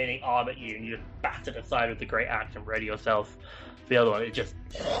remaining arm at you, and you just batter the side with the great axe and ready yourself for the other one. It just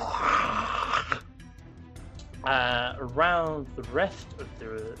around the rest of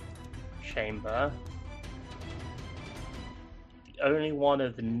the chamber. The only one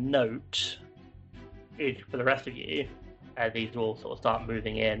of note is for the rest of you, as these will sort of start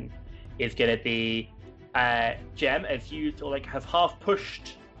moving in, is going to be Jem, as you sort of like have half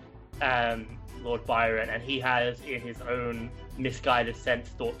pushed Lord Byron, and he has, in his own misguided sense,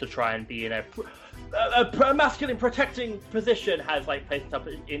 thought to try and be in a masculine protecting position, has like placed himself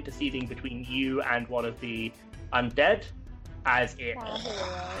interceding between you and one of the undead, as it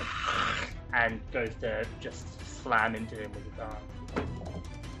and goes to just slam into him with his arm.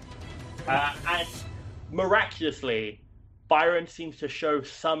 And miraculously, Byron seems to show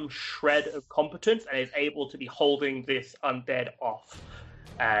some shred of competence and is able to be holding this undead off.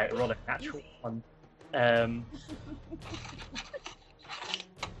 Roll a natural one. I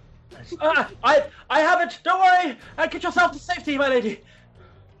have it! Don't worry! Get yourself to safety, my lady!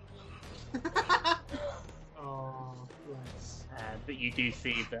 Oh, bless. But you do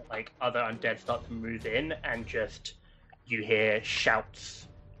see that like other undead start to move in, and just you hear shouts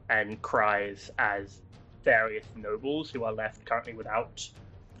and cries as various nobles who are left currently without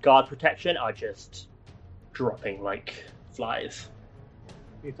guard protection are just dropping like flies.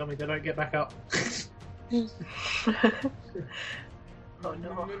 You tell me they don't get back up. Oh no.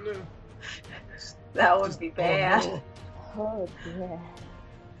 No. That would be bad. Oh dear.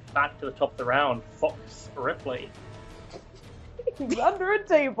 Back to the top of the round, Fox Ripley. He's under a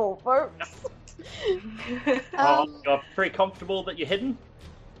table, folks. You're pretty comfortable that you're hidden?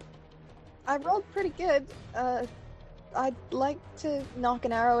 I rolled pretty good. I'd like to knock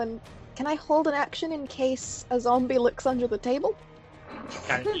an arrow, and can I hold an action in case a zombie looks under the table?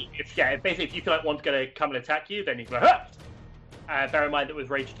 Basically, if you feel like one's going to come and attack you, then you can go, huh! Bear in mind that with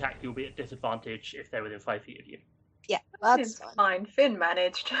ranged attack, you'll be at disadvantage if they're within 5 feet of you. Yeah, that's It's fine. Finn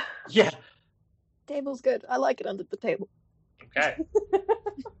managed. Yeah. Table's good. I like it under the table. Okay.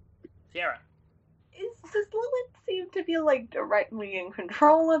 Sierra. Does Lilith seem to be like directly in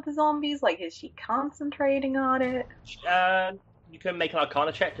control of the zombies? Like, is she concentrating on it? You can make an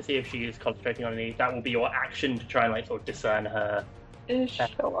Arcana check to see if she is concentrating on any. That will be your action to try and like sort of discern her.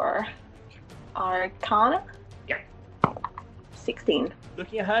 Sure. Arcana? Yeah. 16.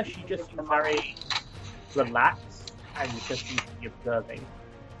 Looking at her, she just seems very relaxed and just seems to be observing.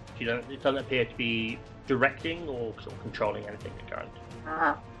 It doesn't appear to be directing or sort of controlling anything at current.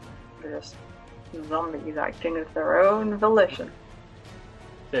 Just zombies acting of their own volition.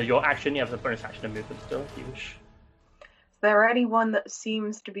 So your action, you have the bonus action and movement still, if you wish. Is there anyone that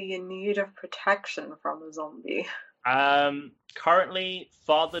seems to be in need of protection from a zombie? Currently,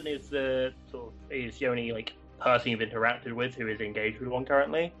 Farthen is the only like person you've interacted with who is engaged with one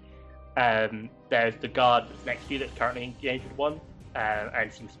currently. There's the guard that's next to you that's currently engaged with one,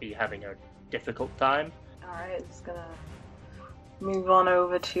 and seems to be having a difficult time. Alright, just gonna move on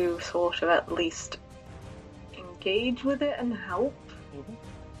over to sort of at least engage with it and help. Mm-hmm.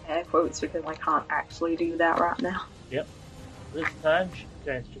 Air quotes, because I can't actually do that right now. Yep. This time she's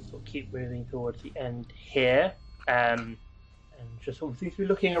going to just sort of keep moving towards the end here, and just sort of seems to be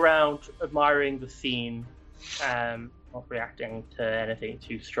looking around, admiring the scene, not reacting to anything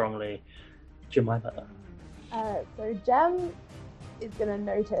too strongly. Jemima. So Jem is going to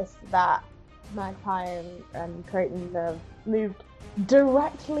notice that Magpie and Creighton have moved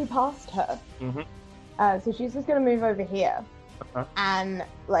directly past her. Mm-hmm. So she's just going to move over here and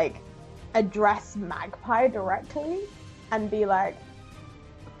like address Magpie directly and be like,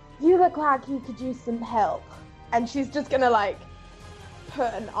 "You look like you could use some help." And she's just going to like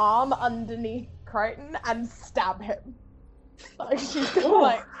put an arm underneath Creighton and stab him. Like she's going to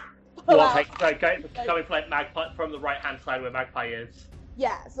like coming from like Magpie from the right hand side where Magpie is.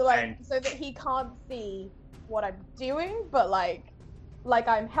 Yeah, so like so that he can't see what I'm doing, but like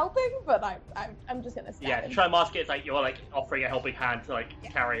I'm helping, but I'm just gonna stab him. Try and mask it. It's like you're like offering a helping hand to like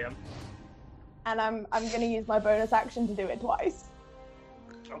carry him. And I'm gonna use my bonus action to do it twice.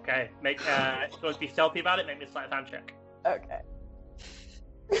 Okay, make so be stealthy about it. Make me a sleight of hand check. Okay.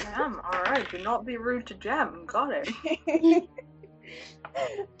 Damn, alright, do not be rude to Jem. Got it.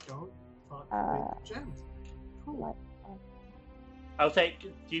 Don't fuck with Jem. Cool. I would say,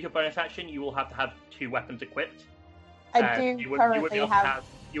 due to bonus action, you will have to have 2 weapons equipped. I do currently have.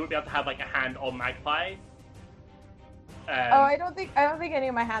 You would be able to have like a hand on Magpie. I don't think any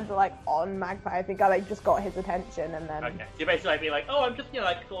of my hands are like on Magpie. I think I like just got his attention and then. Okay, so you basically like be like, oh, I'm just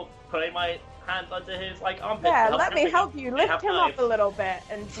like sort of putting my hands under his like armpit. Yeah, to let me him. help you They lift have him up knives. a little bit,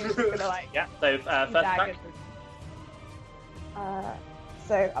 and she's gonna like. Yeah. So first attack.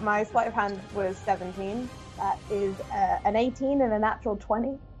 So my sleight of hand was 17. That is an 18 and a natural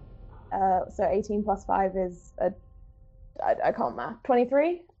 20. So 18 plus 5 is I can't math.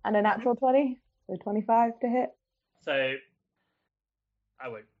 23 and a natural 20, so 25 to hit. So I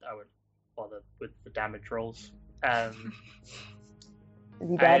won't bother with the damage rolls. Is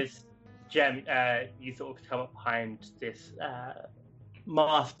he dead? As Jem, you sort of come up behind this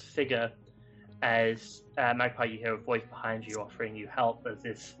masked figure. As Magpie, you hear a voice behind you offering you help. As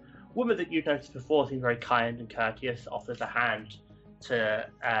this woman that you've noticed before seems very kind and courteous, offers a hand to,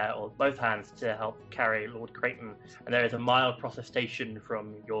 or both hands to help carry Lord Creighton. And there is a mild protestation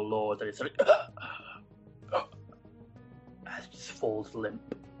from your lord that is sort of as it just falls limp.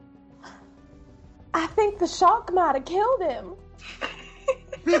 I think the shock might have killed him.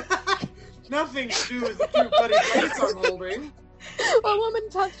 Nothing to do with the two bloody plates I'm holding. A woman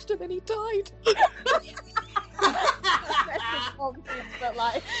touched him and he died. But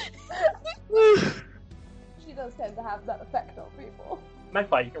like, she does tend to have that effect on people.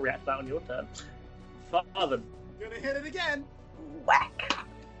 Magpie, you can react to that on your turn. Father. Gonna hit it again. Whack.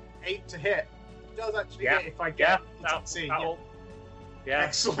 8 to hit. It does actually Yeah. hit if I get That'll- yeah.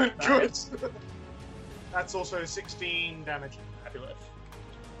 Excellent, That good. hits. That's also 16 damage. Fabulous.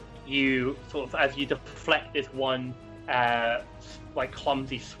 You sort of, as you deflect this one, like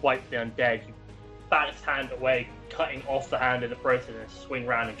clumsy swipe the undead, you bat its hand away, cutting off the hand in the process, and swing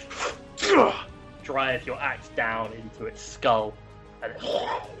around and drive your axe down into its skull, and it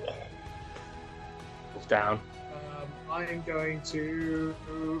falls down. I am going to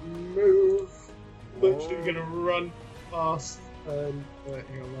move. Literally going to run past. Hang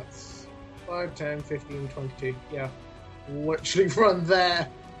on, that's 5, 10, 15, 22. Yeah. Literally run there.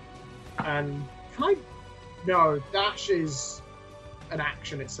 And can I? No, dash is an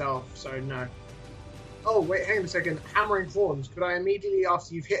action itself, so no. Oh, wait, hang on a second. Hammering Thorns. Could I immediately,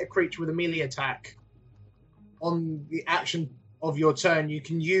 after you've hit a creature with a melee attack, on the action of your turn, you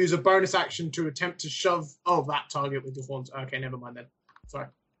can use a bonus action to attempt to shove that target with your thorns? Okay, never mind then. Sorry.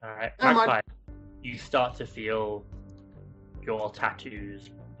 Alright, Never mind. Magpie, you start to feel your tattoos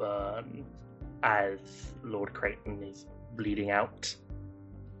burn as Lord Creighton is bleeding out.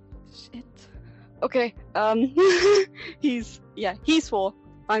 Shit. Okay, he swore.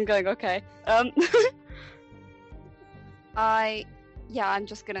 I'm going okay. I'm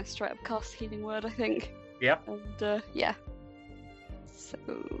just gonna straight up cast Healing Word, I think. Yep. And, yeah. So...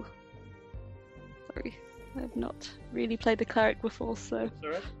 Sorry, I've not really played the cleric before, so...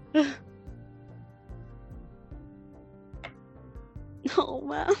 Sorry? Oh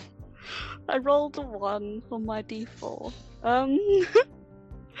man. I rolled a 1 on my d4.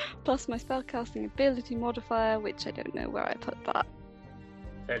 Plus my spellcasting ability modifier, which I don't know where I put that.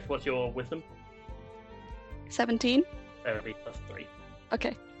 So what's your wisdom? 17? That would be plus 3.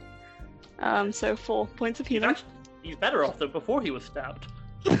 Okay. So 4 points of healing. He's better off than before he was stabbed.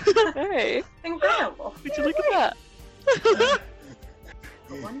 Hey! Incredible. Would you look at that?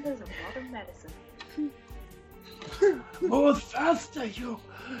 The wonders of modern medicine. Move faster, you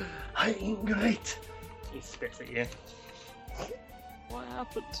ingrate. He spits at you. What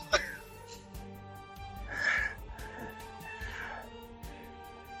happened?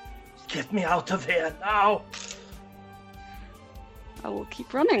 Get me out of here now. I will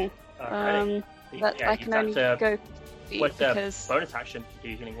keep running. Alrighty. But Yeah, I you can have only to- go feet What's the because... bonus action to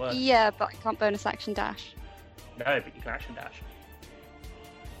do healing word? Yeah, but I can't bonus action dash. No, but you can action dash.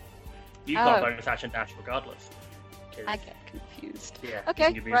 You've got Oh. bonus action dash regardless. 'Cause- I get confused. Yeah,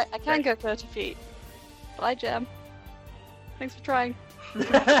 Okay, you can right, use I can dex. go 30 feet. Bye, Gem. Thanks for trying. Please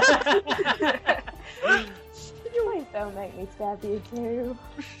don't make me stab you too.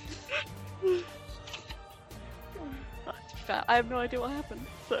 To be fair, I have no idea what happened,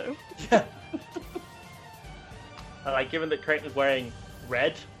 so... Like, given that Creighton is wearing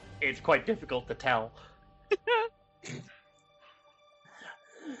red, it's quite difficult to tell.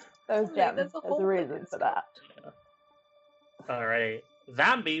 Those Yeah, gems, there's a there's whole a reason for that. Alrighty.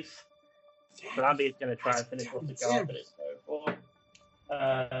 Zombies. Zombie's gonna try and finish off the job that it's going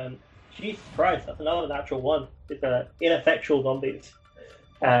for. Jesus Christ, that's another natural one. It's ineffectual zombies.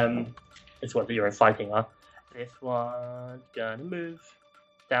 It's what you're fighting on. This one's gonna move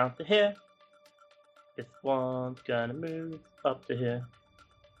down to here. This one's gonna move up to here.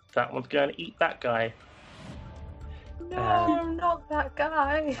 That one's gonna eat that guy. No, not that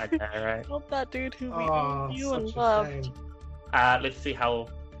guy. I know, right? Not that dude who we Oh, knew such and a loved. shame. Let's see how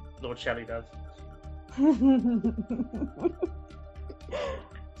Lord Shelley does.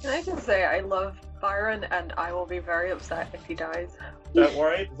 Can I just say I love Byron, and I will be very upset if he dies. Don't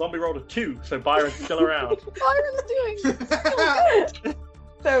worry, the zombie rolled a 2, so Byron's still around. Byron's doing so good.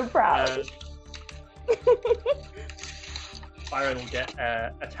 So proud. Byron will get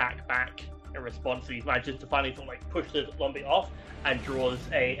attack back in response to these manages to finally sort of like push the zombie off and draws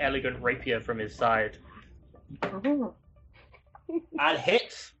a elegant rapier from his side. Ooh. And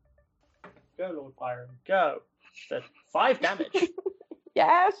hits. Go, Lord Byron, go. That's 5 damage.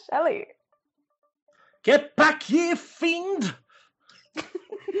 Yeah, Shelley. Get back, ye fiend!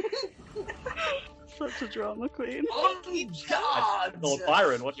 Such a drama queen. Oh, God! Lord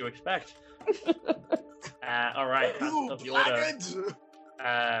Byron, what do you expect? Alright, that's You of the order.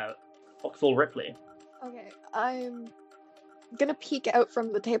 blackguard! Foxhole Ripley. Okay, I'm gonna peek out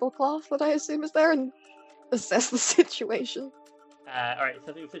from the tablecloth that I assume is there and assess the situation. Alright,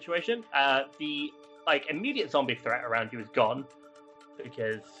 assessing the situation. The immediate zombie threat around you is gone.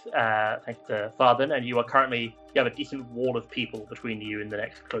 Because thanks to Farthen, and you have a decent wall of people between you and the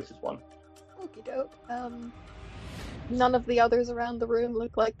next closest one. Okie doke. None of the others around the room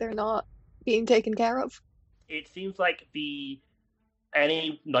look like they're not being taken care of. It seems like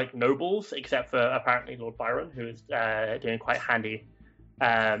any nobles, except for apparently Lord Byron, who is doing quite handy.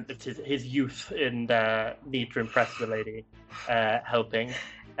 It's his youth and need to impress the lady, helping.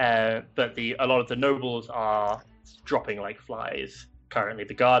 But a lot of the nobles are dropping like flies currently.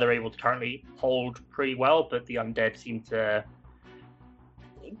 The guard are able to currently hold pretty well, but the undead seem to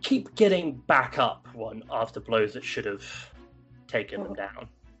keep getting back up one after blows that should have taken them down.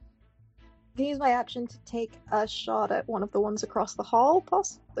 I can use my action to take a shot at one of the ones across the hall,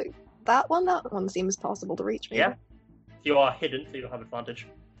 possibly. That one seems possible to reach me. Yeah. You are hidden, so you'll have advantage.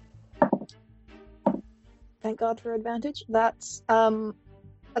 Thank God for advantage. That's a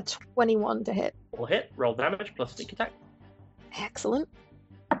 21 to hit. Will hit, roll damage plus sneak attack. Excellent.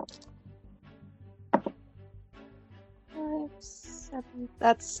 5, 7.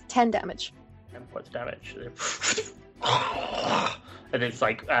 That's 10 damage. 10 points of damage. And it's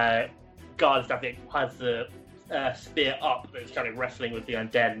guard stuff has the spear up that's kind of wrestling with the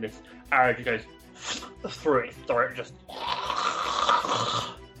undead, and this arrow just goes through its throat, just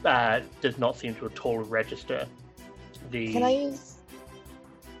does not seem to at all register. Can I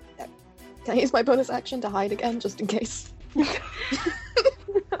use my bonus action to hide again, just in case?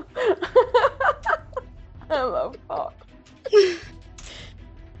 I love Fox. I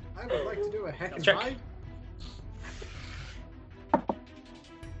would like to do a heck and Check. hide.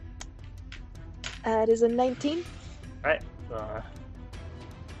 It is a 19. Right.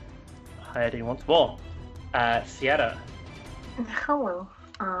 Hiding once more. Sierra. Hello.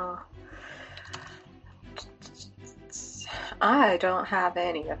 I don't have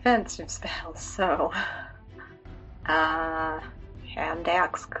any offensive spells, so hand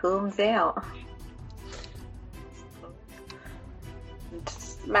axe comes out.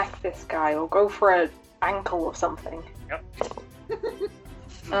 Smack this guy or go for an ankle or something. Yep.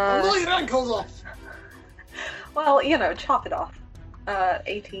 Blow your ankles off! Well, chop it off.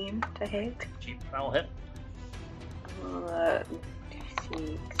 18 to hit. Cheap, that'll hit. Oh.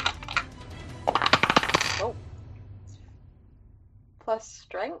 Plus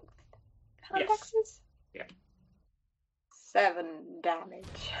strength? Yes. Condexes? Yeah. 7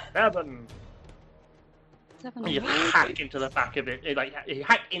 damage. 7. 7 And you hack into the back of it. You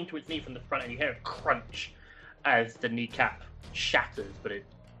hack into its knee from the front, and you hear a crunch as the kneecap shatters, but it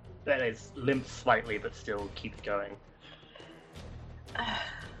limps slightly, but still keeps going.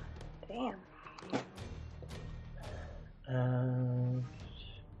 Damn.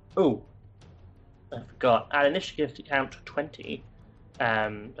 I forgot. At initiative to count 20,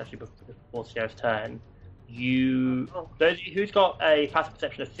 actually before Sierra's turn, who's got a passive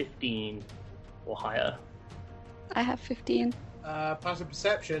perception of 15 or higher? I have 15. Passive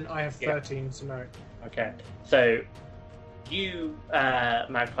perception, I have 13, so no. Okay, so you,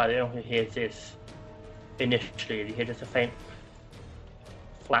 Magpie, the only one who hears this initially, you hear just a faint,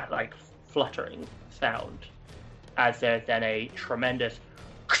 flat, fluttering sound, as there's then a tremendous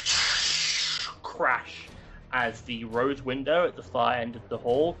crash as the rose window at the far end of the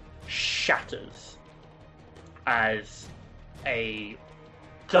hall shatters, as a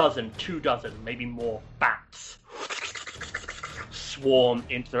dozen, 24, maybe more bats swarm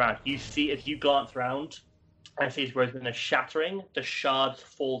into the round. You see, as you glance around and see these rose windows shattering, the shards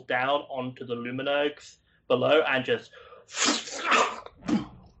fall down onto the luminergs below and just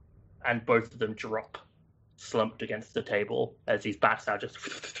and both of them drop, slumped against the table as these bats now just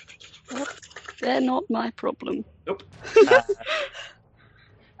They're not my problem. Nope.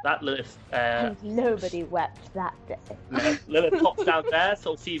 that, Lilith. And nobody wept that day. Lilith pops down there,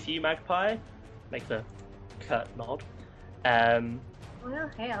 sort of sees you, Magpie, makes a curt nod. Well,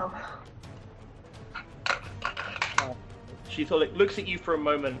 hell. She sort of looks at you for a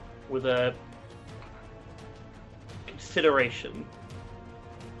moment with a consideration.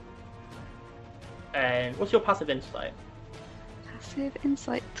 And what's your passive insight? Passive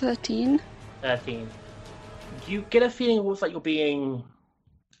insight 13. 13. You get a feeling almost like you're being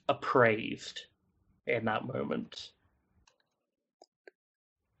appraised in that moment.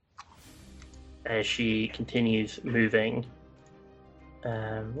 As she continues moving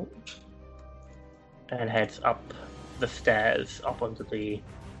and heads up the stairs, up onto the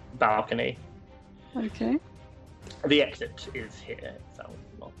balcony. Okay. The exit is here, if that was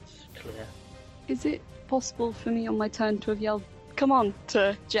not clear. Is it possible for me on my turn to have yelled, "Come on,"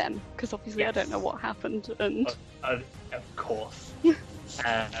 to Jem? Because obviously Yes. I don't know what happened, and... Of course. You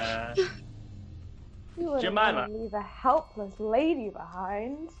wouldn't Jemima. want to leave a helpless lady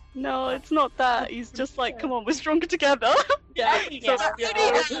behind. No, it's not that. He's just like, come on, we're stronger together. Yeah.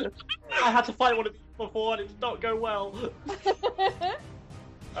 I had to fight one of these before and it did not go well.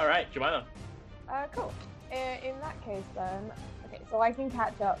 Alright, Jemima. Cool. In that case, then, okay, so I can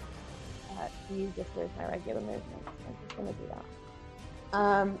catch up to you just with my regular movement. I'm just gonna do that.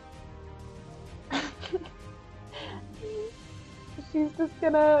 She's just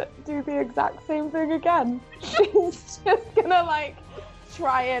gonna do the exact same thing again. She's just gonna like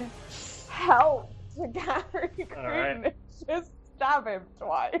try and help to carry Green and just stab him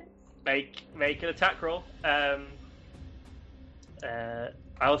twice. Make an attack roll.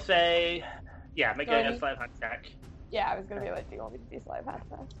 I'll say, yeah, make a sleight of hand attack. Yeah, I was gonna be like, do you want me to do sleight of hand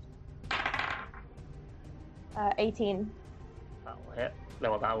first? 18. That will hit.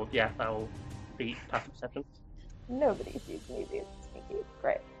 No, that will beat passive perception. Nobody sees me being sneaky.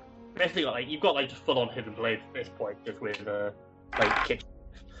 Great. Basically, like you've got like just full on hidden blade at this point, just with like kick.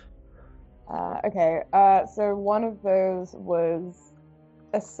 Okay. So one of those was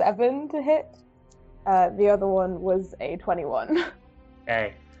a 7 to hit. The other one was a 21.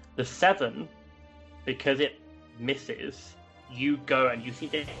 Okay. The 7, because it misses, you go and you seem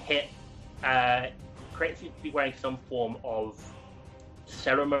to hit. Crate seems to be wearing some form of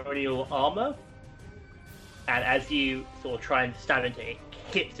ceremonial armor. And as you sort of try and stab into it, it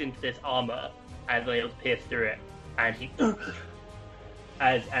hits into this armor and then it'll pierce through it. And he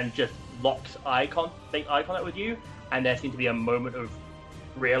and just locks eye contact with you. And there seems to be a moment of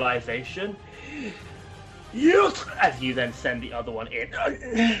realization. Yes! As you then send the other one in.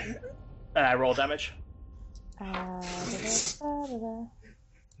 Roll damage.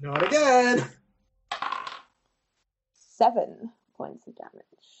 Not again! 7 points of damage.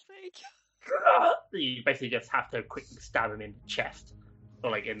 You basically just have to quickly stab him in the chest,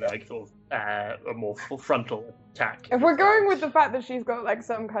 or like in the like sort of a more frontal attack. If we're going with the fact that she's got like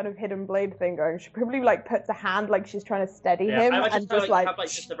some kind of hidden blade thing going, she probably like puts a hand like she's trying to steady him and just like have like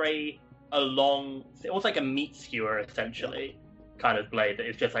just a long, almost like a meat skewer essentially, kind of blade that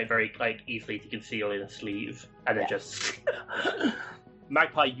is just like very like easily to conceal in a sleeve, and then just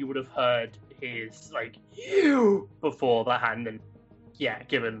Magpie, you would have heard his like before the hand, and yeah,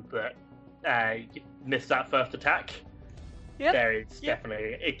 given that you missed that first attack, there is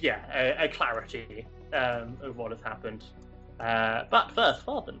definitely a clarity of what has happened. But first,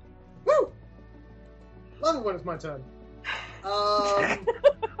 Farben. Woo! Love it when it's my turn.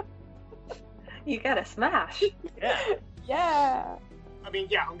 You gotta smash. Yeah. Yeah. I mean,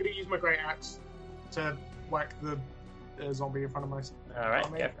 yeah, I'm gonna use my great axe to whack the zombie in front of myself. Alright, go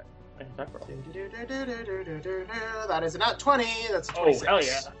for it. That is a nat 20. That's a 26. Oh, hell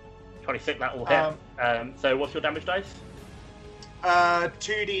yeah. 26, that will hit. So what's your damage dice?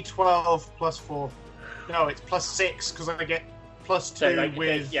 2d12 plus 4. No, it's plus 6 because I get plus 2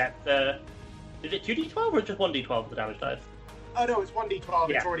 with... Yeah, is it 2d12 or just 1d12 the damage dice? Oh no, it's 1d12.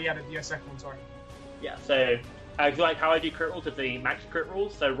 Yeah. It's already added the second one, sorry. Yeah, so like how I do crit rolls is the max crit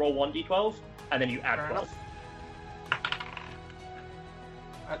rolls, so roll 1d12 and then you add Fair 12. enough.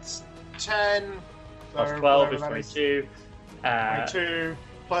 That's 10. Plus 12 is 22. 22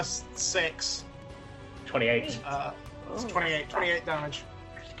 plus 6. 28. It's 28 damage.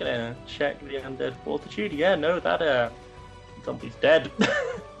 Just gonna check the undead fortitude. Yeah, no, that zombie's dead.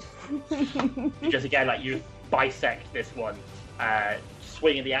 Just again, like you bisect this one,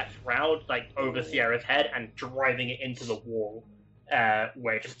 swinging the axe round like over Sierra's head and driving it into the wall,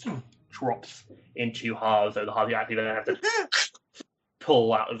 where it just drops into halves. So the halves you actually then have to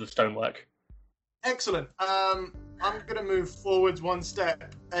pull out of the stonework. Excellent. I'm gonna move forwards one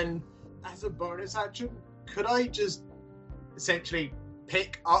step, and as a bonus action, could I just essentially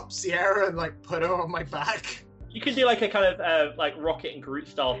pick up Sierra and like put her on my back? You can do like a kind of like Rocket and Groot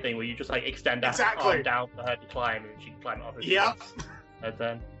style thing where you just like extend that arm down for her to climb and she can climb up. Yep. Her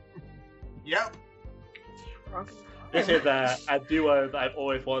turn. Yep. This is a duo that I've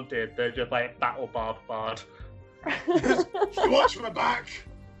always wanted. They're just like battle bard. Watch my back.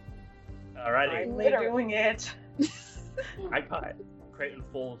 Alrighty. I'm doing it. Magpie. Creighton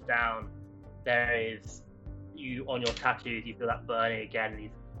falls down. There is you on your tattoos. You feel that burning again.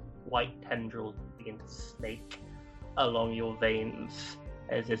 These white tendrils begin to snake along your veins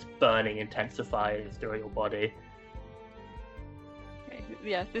as this burning intensifies through your body. Okay,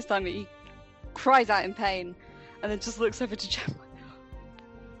 yeah, this time he cries out in pain and then just looks over to Jem.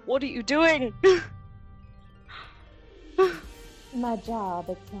 What are you doing? My job,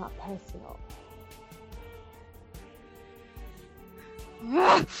 it's not personal.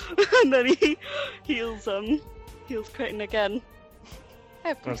 And then he heals Creighton again. I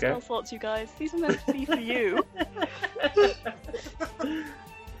have 3 spell slots, you guys. These are meant to be for you.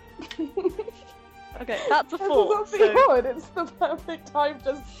 Okay, that's a 4. It's the perfect time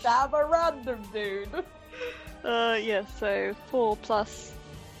to stab a random dude. Yeah, so 4 plus...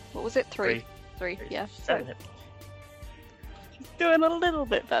 What was it? 3. 3, yeah. So, he's doing a little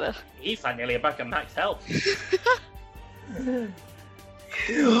bit better. He's like nearly back at max health.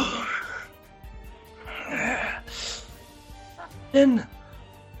 Then...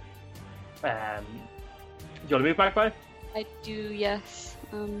 do you want to move back, by? I do, yes.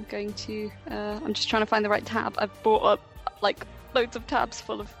 I'm going to... I'm just trying to find the right tab. I've brought up, like, loads of tabs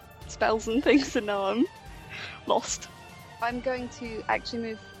full of spells and things, and now I'm lost. I'm going to actually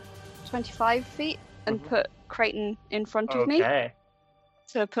move 25 feet and put Creighton in front of me.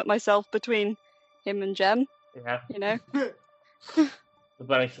 To put myself between him and Jem. Yeah. You know? The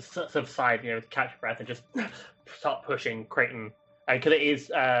burning subside, you know, catch your breath and just start pushing Creighton. And because it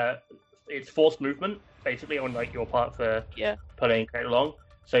is... it's forced movement, basically, on like your part for pulling Creighton along.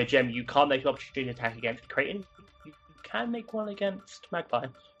 So, Jem, you can't make an opportunity attack against Creighton. You can make one against Magpie.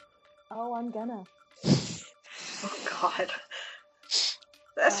 Oh, I'm gonna. Oh God.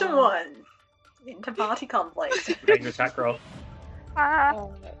 That's one into party complex. Make an attack roll.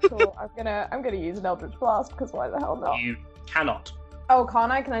 Cool. I'm gonna use an Eldritch Blast because why the hell not? You cannot. Oh,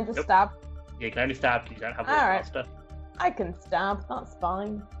 can't I? Can I just stab? Yeah, you can only stab because you don't have a Alright. blaster. I can stab. That's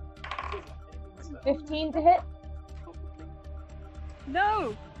fine. 15 to hit.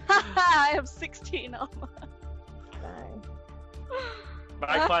 No! I have 16 armor. Dang.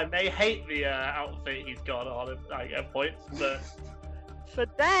 Magpie may hate the outfit he's got on at points,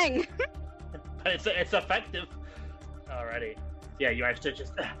 but dang! but it's effective. Alrighty. Yeah, you managed to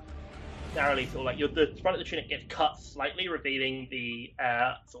just narrowly sort of like the front of the tunic gets cut slightly, revealing the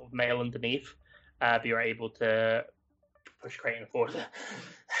sort of mail underneath. But you're able to push Creighton forward.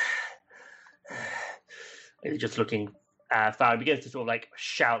 He's just looking foul. He begins to sort of like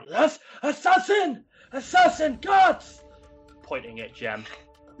shout, "Assassin! Assassin! Guards!" Pointing at Jem.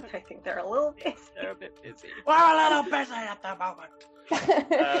 I think they're a little busy. They're a bit busy. We're a little busy at the moment.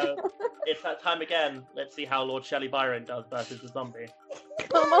 It's that time again. Let's see how Lord Shelley Byron does versus the zombie.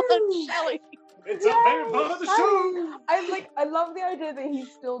 Come on, Shelley! It's a favorite part of the show! I love the idea that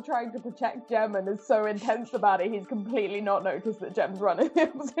he's still trying to protect Jem and is so intense about it, he's completely not noticed that Jem's running in the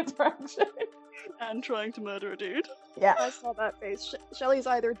opposite direction. And trying to murder a dude. Yeah. I saw that face. Shelley's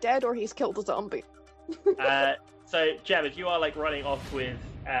either dead or he's killed a zombie. So, Jem, as you are like running off with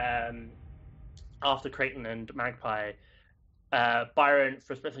after Creighton and Magpie, Byron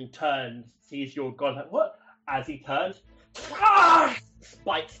for a split turns, sees your god, like, what? As he turns,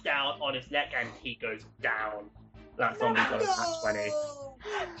 spikes down on his neck and he goes down. That zombie got a 20.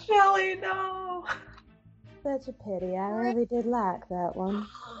 Shelley, no! Such a pity. I really did like that one.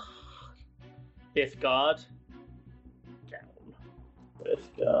 This guard down. This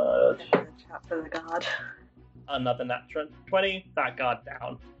guard. Chat for the god. Another natural 20. That guard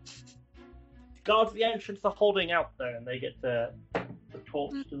down. Guards at the entrance are holding out there, and they get the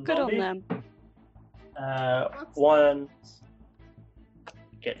torch to the Good zombie. on them. One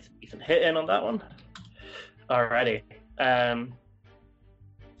gets a decent hit in on that one. Alrighty.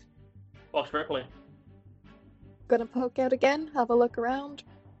 Box Ripley. Gonna poke out again, have a look around,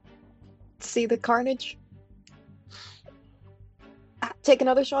 see the carnage. Take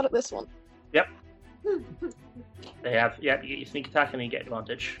another shot at this one. Yep. They have, you get your sneak attack and you get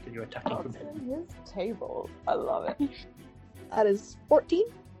advantage because you're attacking from him. His table. I love it. That is 14.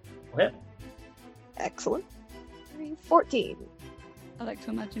 Hit. Excellent. 14. I like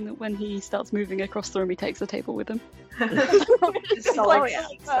to imagine that when he starts moving across the room, he takes the table with him. Style.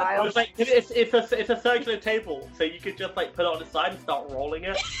 It's like it's a circular table, so you could just like put it on the side and start rolling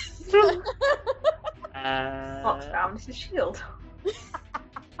it. Fox found his shield.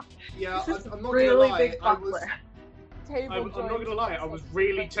 Yeah, I'm not Really gonna lie. big I was, buckler. I'm not gonna lie. I was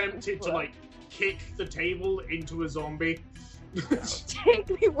really tempted to like kick the table into a zombie. Take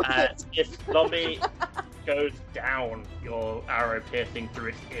me with it. If zombie goes down, your arrow piercing through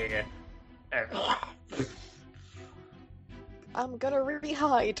its ear. I'm gonna really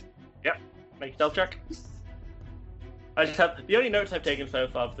hide. Make a stealth check. I just have the only notes I've taken so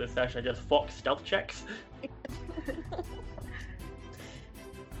far for this session are just Fox stealth checks.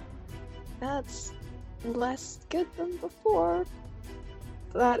 That's less good than before.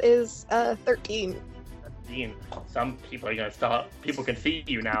 That is 13. Some people are gonna start. People can see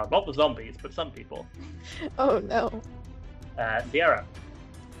you now. Not the zombies, but some people. Oh no. Sierra,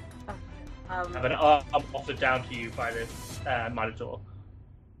 have an arm offered down to you by this Minotaur.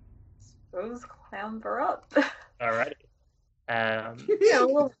 Suppose clamber up. Alrighty. Yeah, a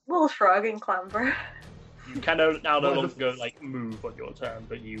little shrug and clamber. You can now no longer go like move on your turn,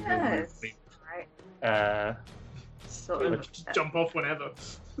 but you will move. Right. So Just jump off whenever.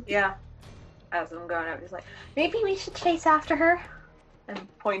 yeah, as I'm going out, he's like, maybe we should chase after her, and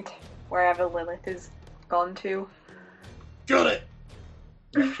point wherever Lilith is gone to. Got it.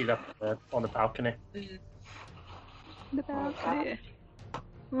 Yeah, she's up on the balcony. The balcony.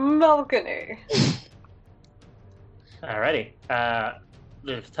 Balcony. Alrighty.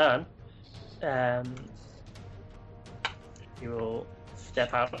 Lilith's turn. You will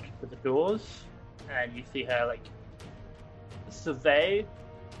step out to the doors, and you see her like survey.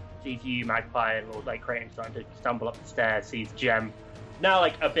 Sees you, Magpie, and Lord like Crane starting to stumble up the stairs. Sees Gem now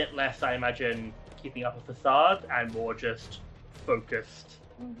like a bit less, I imagine, keeping up a facade and more just focused,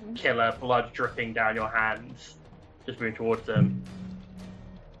 killer, blood dripping down your hands. Just moving towards them.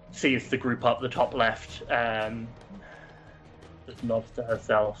 Sees the group up the top left. Just nods to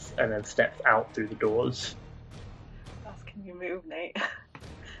herself and then steps out through the doors. Can you move, Nate?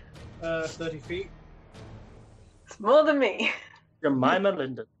 30 feet. It's more than me. Jemima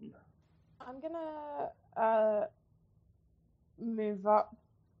Linden. I'm gonna move up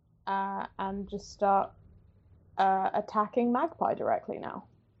and just start attacking Magpie directly now.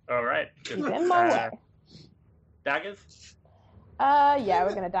 Alright. He's in my way. Daggers? Yeah,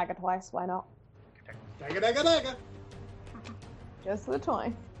 we're gonna dagger twice, why not? Dagger, dagger, dagger. Just for the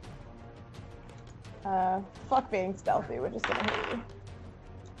toy. Fuck being stealthy, we're just gonna hit you.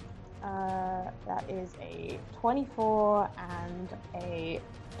 That is a 24 and a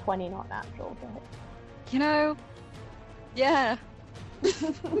 20 not natural to hit. You know, yeah.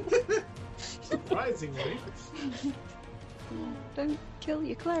 Surprisingly. Don't kill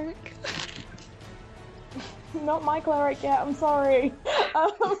your cleric. Not my cleric yet, I'm sorry.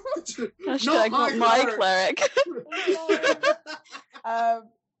 Hashtag not my cleric.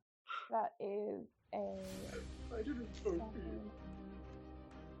 That is a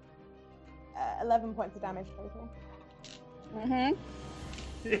 11 points of damage total.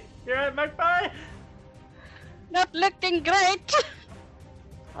 You're right, Magpie! Not looking great!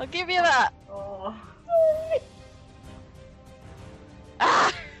 I'll give you that. Oh. Sorry.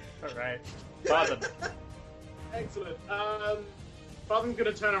 Ah! Alright. Father. Excellent. Father's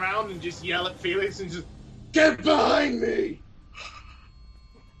gonna turn around and just yell at Felix and just get behind me!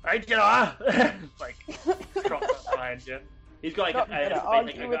 Right, you are! Like, drops up behind you. He's got like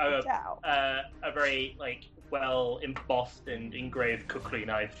a very like well embossed and engraved kukri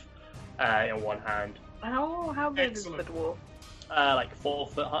knife in one hand. How big is the dwarf? Like 4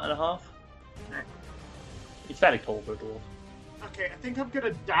 foot and a half. He's fairly tall for a dwarf. Okay, I think I'm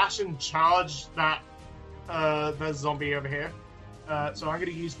gonna dash and charge that the zombie over here. So I'm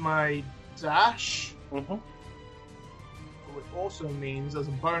gonna use my dash. Mm-hmm. Which also means, as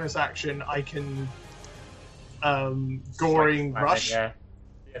a bonus action, I can goring rush. Yeah.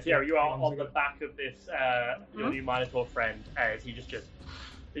 Yes, yeah, you are on the back of this your new Minotaur friend as he just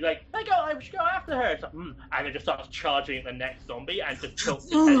he's like, I should go after her. It's like, and then just starts charging at the next zombie and just tilts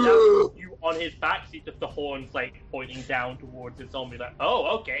his head down. You on his back, see just the horns like pointing down towards the zombie. Like,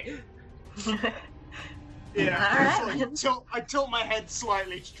 oh, okay. Yeah, I tilt my head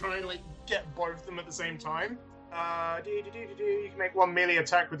slightly to try and like get both of them at the same time. You can make one melee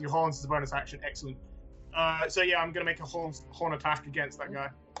attack with your horns as a bonus action. Excellent. So yeah, I'm gonna make a horn attack against that guy.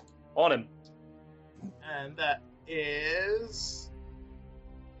 On him. And that is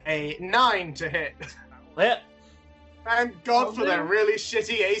a 9 to hit. Hit. Thank God for that really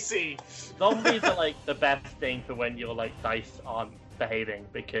shitty AC. Zombies are like the best thing for when your like dice aren't misbehaving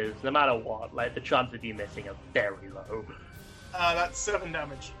because no matter what, like the chances of you missing are very low. That's 7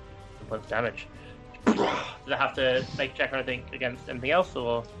 damage. 7 points of damage. Does it have to make a check or anything against anything else,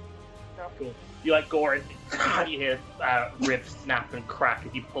 or? No. Cool. You like gore it. You hear ribs snap and crack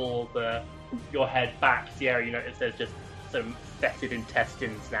as you pull your head back. Sierra, you notice there's just some fetid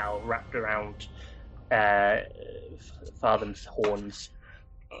intestines now wrapped around Father's horns.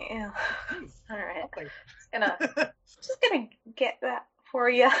 Yeah. All right. Just gonna get that for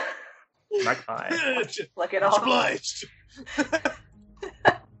you. Magpie. Look it off. Obliged.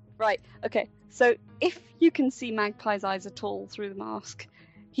 Right, okay. So if you can see Magpie's eyes at all through the mask,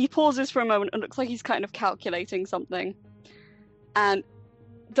 he pauses for a moment and looks like he's kind of calculating something. And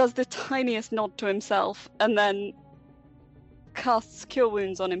does the tiniest nod to himself and then casts Cure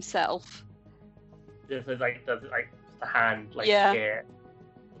Wounds on himself. Does the hand Yeah. here?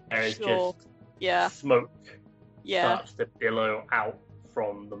 There is Sure. just Yeah. smoke Yeah. starts to billow out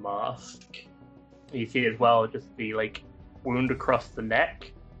from the mask. You see as well just the wound across the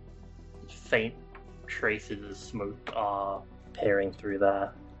neck. Faint traces of smoke are appearing through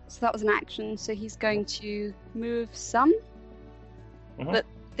there. So that was an action, so he's going to move some. Mhm. But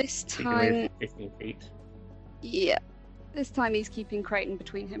this So you can move time, 15 feet. yeah. This time he's keeping Creighton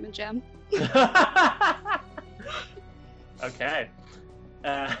between him and Jem. Okay.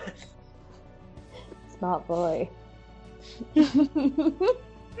 Smart boy.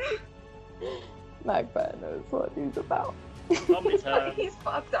 Magpie knows what he's about. Zombie's turn. He's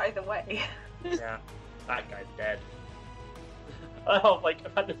fucked either way. Yeah, that guy's dead. Oh,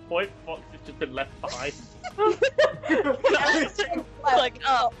 at this point, Fox has just been left behind. He's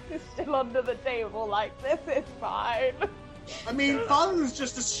still under the table, this is fine. I mean, Father's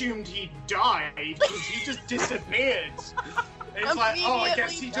just assumed he died because he just disappeared. It's like, oh, I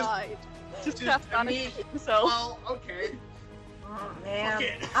guess he died. just himself. Well, okay. Oh man,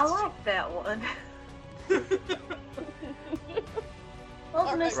 Okay. I like that one.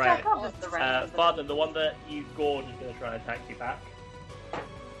 Well, let's Right. stack up with the rest of them. Father, the one that you gored is going to try and attack you back.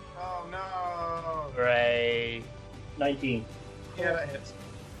 Oh no. For a 19. Yeah, that hits.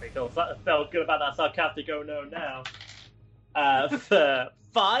 Pretty cool. Felt good about that sarcastic oh no now. For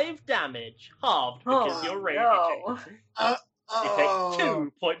 5 damage, halved because you're raging. No. You take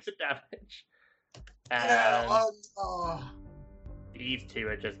 2 points of damage. And these two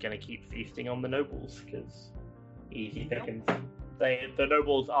are just going to keep feasting on the nobles because easy pickings. The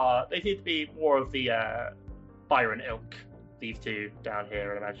nobles they seem to be more of the Byron ilk. These two down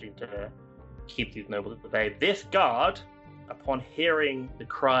here are imagining to keep these nobles at the bay. This guard, upon hearing the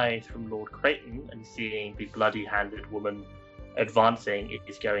cries from Lord Creighton and seeing the bloody-handed woman advancing,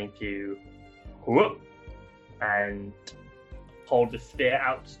 is going to whoop and hold the spear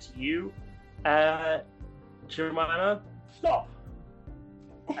out to you. Jemima, stop!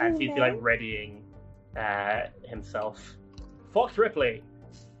 And he's readying himself. Fox Ripley,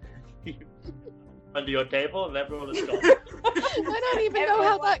 under your table, and everyone is stopped. I don't even know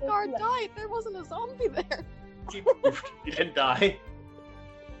how that guard died. There wasn't a zombie there. You didn't die.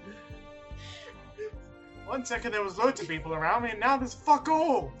 1 second there was loads of people around me, and now there's fuck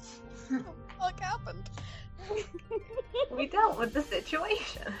all. What happened? We dealt with the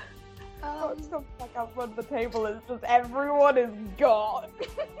situation. It's not like I've run the table, it's just everyone is gone.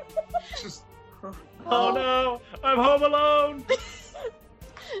 Just Oh no, I'm home alone.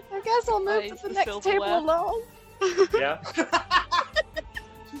 I guess I'll move to the next table alone. Yeah.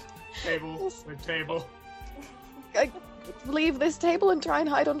 table. I leave this table and try and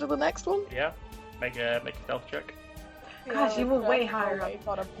hide under the next one. Yeah. Make a stealth check. Gosh, you were way higher up.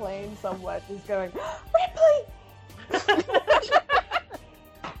 On a plane somewhere, just going, Ripley!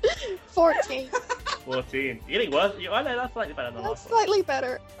 14. 14. You're getting worse. I know that's slightly better than That's last one. slightly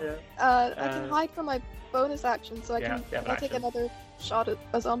better. Yeah. I can hide from my bonus action, so I Yeah, can you have I'll take action. another shot at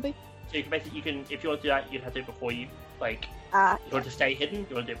a zombie. So you can basically, if you want to do that, you'd have to do it before you, you Ah, want to stay hidden,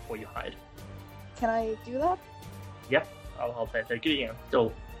 you want to do it before you hide. can I do that? Yep, I'll say so.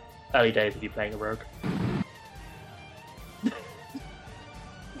 Still early days of you playing a rogue.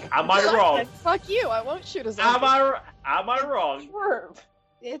 Am I wrong? Fuck you! I won't shoot a zombie. Am I wrong?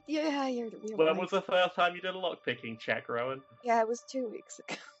 Yeah, you're When right. was the first time you did a lockpicking check, Rowan? Yeah, it was 2 weeks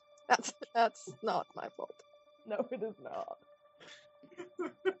ago. That's not my fault. No, it is not.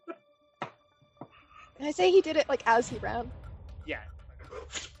 Can I say he did it as he ran? Yeah.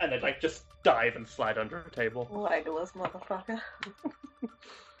 And then just dive and slide under a table. Legolas, motherfucker.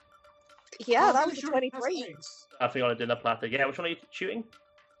 Yeah, that was a 23. I think on a dinner platter. Yeah, which one are you shooting?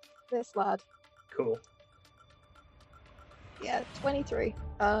 This lad. Cool. Yeah, 23.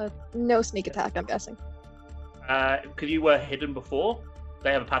 No sneak attack, I'm guessing. Because you were hidden before,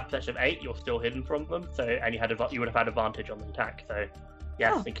 they have a path perception of 8. You're still hidden from them, and you would have had advantage on the attack. So,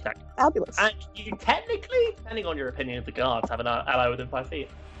 yes, sneak attack. Fabulous. And you technically, depending on your opinion of the guards, have an ally within 5 feet.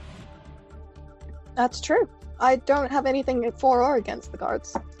 That's true. I don't have anything for or against the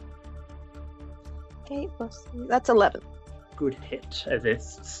guards. 8 plus 3. That's 11. Good hit as it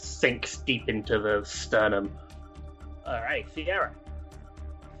sinks deep into the sternum. Alright, Sierra.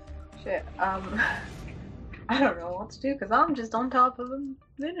 Shit, I don't know what to do because I'm just on top of a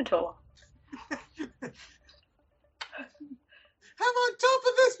minotaur. I'm on top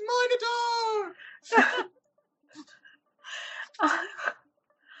of this minotaur!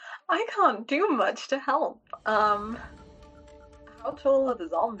 I can't do much to help. How tall are the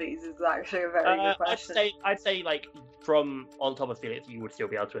zombies is actually a very good question. I'd say like from on top of Felix, you would still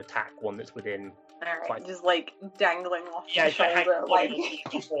be able to attack one that's within. Alright, just like dangling off the shoulder,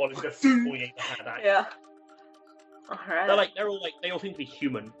 yeah. Alright. They all seem to be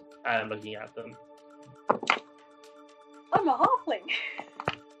human. Looking at them. I'm a halfling.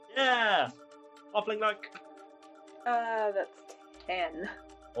 Yeah, halfling like. That's 10.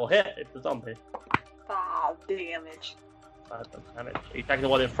 Or hit. It's a zombie. 5 damage. 5 damage. Are you attacking the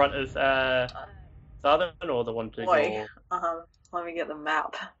one in front of Southern or the one to your... Let me get the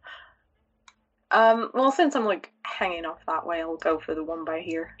map. Well, since I'm like hanging off that way, I'll go for the one by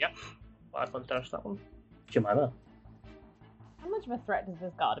here. Yep. 5 points damage to that one. Jemima. How much of a threat does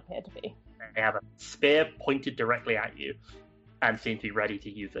this guard appear to be? They have a spear pointed directly at you and seem to be ready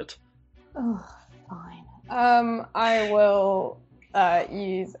to use it. Oh, fine. I will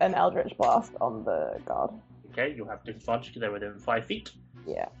use an Eldritch Blast on the guard. Okay, you'll have disadvantage because they're within 5 feet.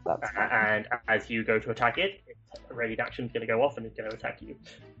 Yeah, that's fine. And as you go to attack it, its readied action is going to go off and it's going to attack you.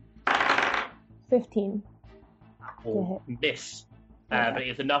 15. Or miss. But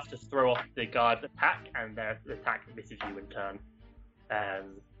it's enough to throw off the guard's attack, and their attack misses you in turn.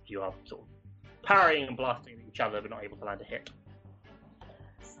 You are sort of parrying and blasting at each other, but not able to land a hit.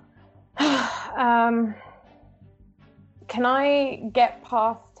 Can I get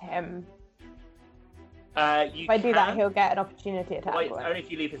past him? If I do that, he'll get an opportunity attack. Well, only if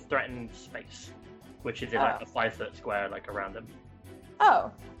you leave his threatened space, which is in like a 5-foot square, like around him.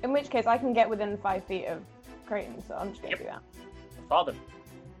 Oh, in which case I can get within 5 feet of Creighton, so I'm just going to do that. Father.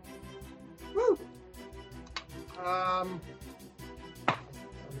 Woo! I mean,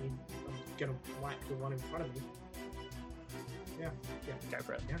 I'm gonna whack the one in front of me. Yeah. Go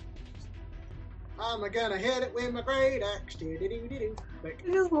for it. Yeah. I'm gonna hit it with my great axe. I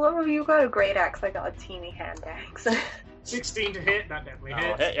just love you got a great axe. I got a teeny hand axe. 16 to hit. That definitely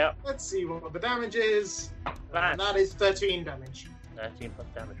hits. Hit, yeah. Let's see what the damage is. That is 13 damage. 13 plus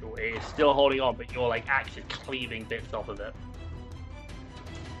damage. Oh, it is still holding on, but your like axe is cleaving bits off of it.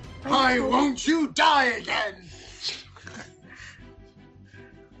 Why won't you die again?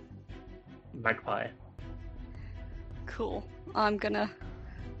 Magpie. Cool. I'm gonna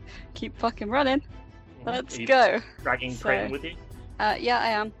keep fucking running. Let's Are you go. Dragging Creighton with you? Yeah, I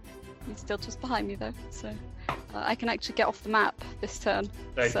am. He's still just behind me though, so I can actually get off the map this turn.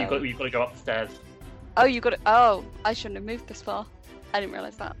 So you've got to go up the stairs. Oh, you got it. Oh, I shouldn't have moved this far. I didn't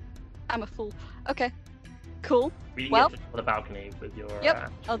realize that. I'm a fool. Okay. Cool. Well, get to the balcony with your.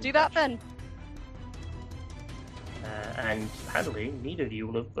 Yep, I'll do that then. And handily, neither of you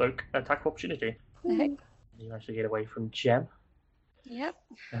will evoke attack of opportunity. Okay. You actually get away from Gem. Yep.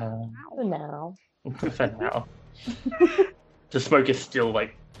 For now. For now. The smoke is still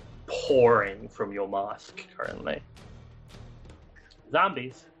like pouring from your mask currently.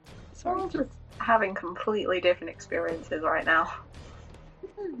 Zombies. We're all just having completely different experiences right now.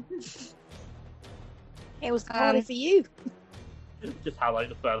 It was the party for you. Just how like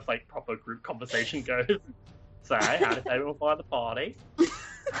the first like proper group conversation goes. So, how does everyone find the party?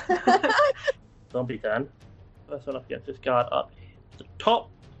 Zombie turn. First one up against this guard up to the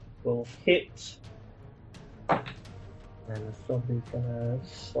top will hit. And the zombie's gonna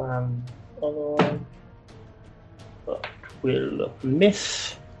slam on the one, but will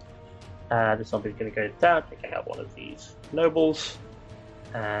miss. The zombie's gonna go down, take out one of these nobles.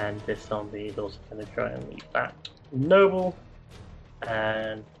 And this zombie is also going to try and leave that noble.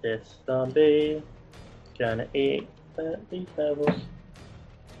 And this zombie going to eat these nobles.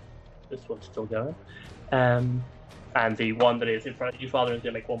 This one's still going. And the one that is in front of you, Father, is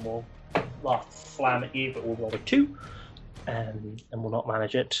going to make one more last slam at you, but we'll roll a 2. And will not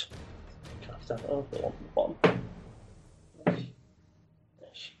manage it. Cast that over the one from the bottom.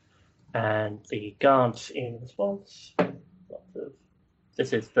 And the guards in response. Lots of.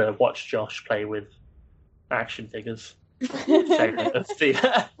 This is the watch Josh play with action figures segment of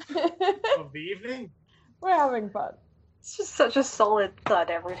the evening. We're having fun. It's just such a solid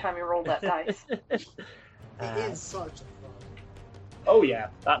thud every time you roll that dice. It is such a fun. Oh yeah,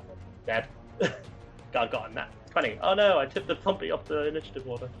 that's dead. God, got a nat 20. Oh no, I tipped the zombie off the initiative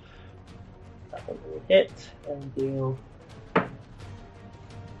order. That one will hit and deal 5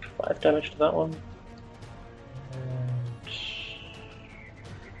 damage to that one.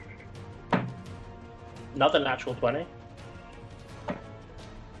 And another natural 20.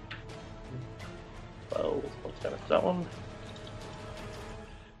 12 points damage to that one.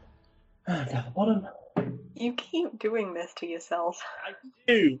 And down the bottom. You keep doing this to yourself. I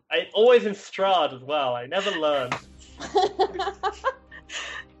do. I always in Strahd as well. I never learn.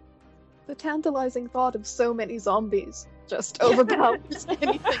 The tantalizing thought of so many zombies just overpowers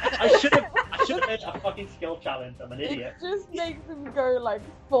anything. I should have made a fucking skill challenge. I'm an idiot. It just makes him go like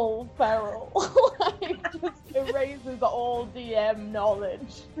full feral. Like just erases all DM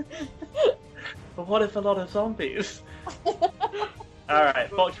knowledge. But what if a lot of zombies?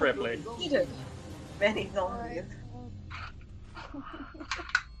 Alright, Fox Ripley. Many zombies.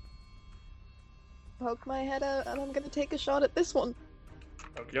 Poke my head out, and I'm gonna take a shot at this one.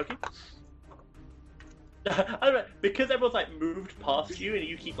 Okie dokie. I don't know, because everyone's like moved past you and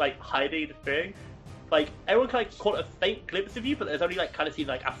you keep like hiding the thing, like everyone can like caught a faint glimpse of you, but there's only like kind of seen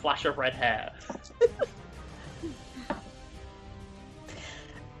like a flash of red hair.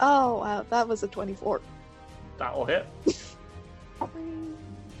 Oh wow, that was a 24. That'll hit.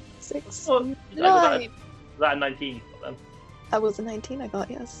 6, Oh, 9. was that a 19 then? That was a 19, I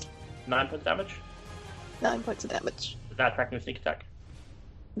got, yes. 9 points damage? 9 points of damage. Is that tracking a sneak attack?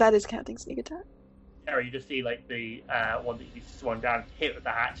 That is counting sneak attack. Harry, you just see like the one that you swung down, hit with the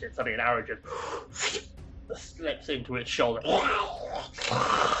hatchet, suddenly an arrow just slips into its shoulder.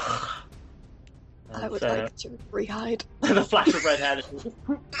 I would like to rehide. The flash of red hair just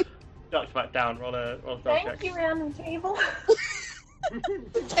ducks back down. Roll a spell check. Thank you, random table.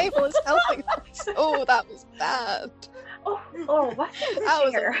 The table is helping us. Oh, that was bad. Oh, what's in the That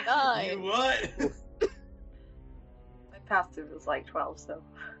was chair? a 9. What? My passive was like 12, so.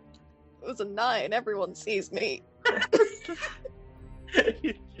 It was a 9. Everyone sees me.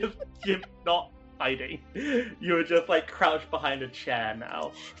 You're not hiding. You're just like crouched behind a chair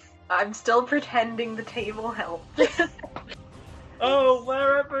now. I'm still pretending the table helped. Oh,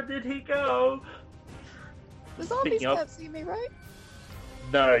 wherever did he go? The zombies Speaking of- can't see me, right?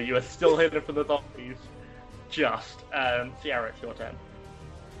 No, you are still hidden from the zombies. Just. Sierra, it's your turn.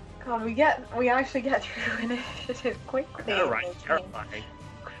 God, we actually get through initiative quickly. Alright, terrifying.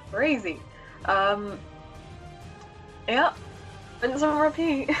 Crazy. Yeah. Rinse and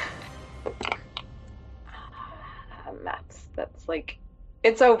repeat. That's like,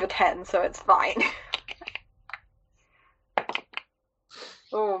 it's over 10, so it's fine.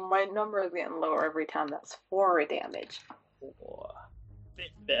 Oh, my number is getting lower every time. That's 4 damage.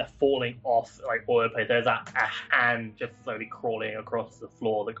 They're falling off like all over the place. There's a hand just slowly crawling across the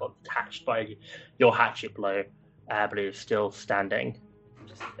floor that got attached by your hatchet blow, but it is still standing.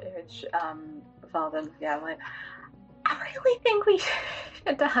 Just urge Father, yeah, like, I really think we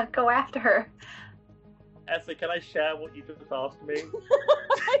should go after her. Esther, can I share what you just asked me?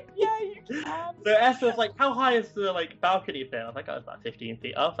 Yeah, you can. So Esther's like, how high is the like balcony thing? I was like, oh, it's about 15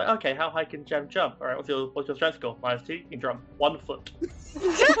 feet. I was like, okay, how high can Jem jump? All right, what's your strength score? -2. You can jump 1 foot. I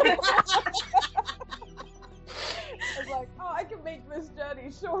was like, oh, I can make this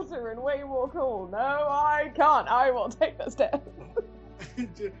journey shorter and way more cool. No, I can't. I will take the stairs.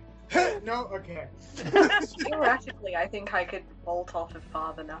 No, okay. Theoretically, I think I could bolt off of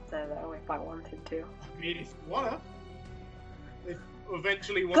Father up there, though, if I wanted to. I mean, if you wanna. If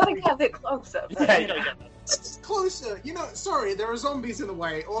eventually once Gotta we get a bit closer. Yeah, you gotta get that. It's closer. You know, sorry, there are zombies in the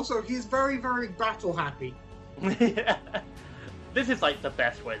way. Also, he's very, very battle happy. Yeah. This is like the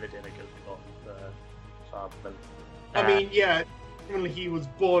best way the dinner could have gone for Father. I mean, yeah, he was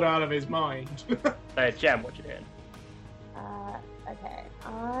bored out of his mind. Jem, what you doing? Okay,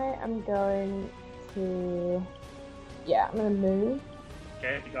 I am going to. Yeah, I'm gonna move.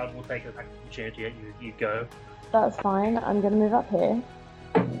 Okay, the guard will take an opportunity. You go. That's fine. I'm gonna move up here.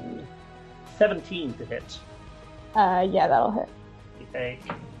 17 to hit. Yeah, that'll hit. You take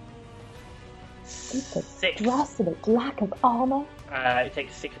Stupid 6. Drastic lack of armor. It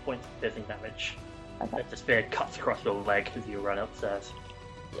takes 6 points of piercing damage. Okay. The spear cuts across your leg as you run upstairs.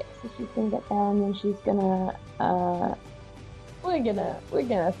 Yeah, so she's gonna get there, and then she's gonna. We're gonna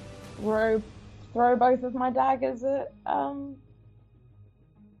throw both of my daggers at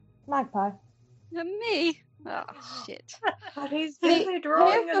Magpie. Me? Oh, shit. But he's busy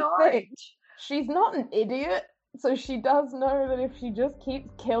drawing Here's an the orange. thing. She's not an idiot. So she does know that if she just keeps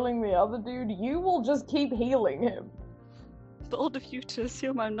killing the other dude, you will just keep healing him. Bold of you to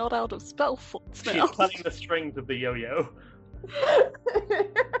assume I'm not out of spell slots She's now. pulling the strings of the yo-yo.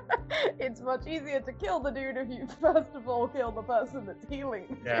 It's much easier to kill the dude if you first of all kill the person that's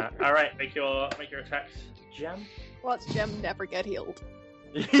healing. the Yeah. dude. All right. Make your attacks, Gem. Watch Gem never get healed.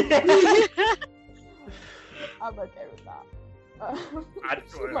 I'm okay with that. All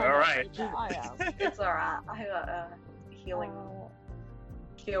Might not right. be, but I am. It's alright. I got healing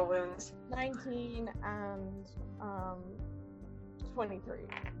cure wounds. 19 and 23.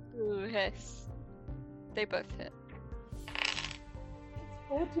 Ooh, yes. They both hit.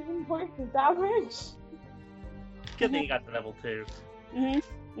 14 points of damage. Good thing you got to level 2.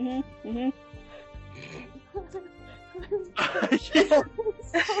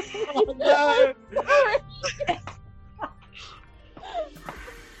 Oh no!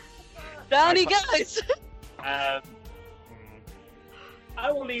 Down he goes! I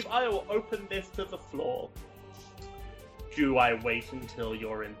will open this to the floor. Do I wait until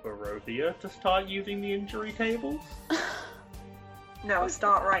you're in Barovia to start using the injury tables? No,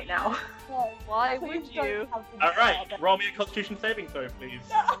 start right now. Why Please would don't you? have to Alright, start roll me a Constitution saving throw, please.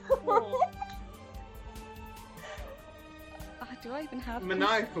 Do I even have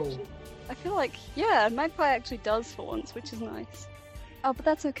Maniacal. I feel like, yeah, Magpie actually does for once, which is nice. Oh, but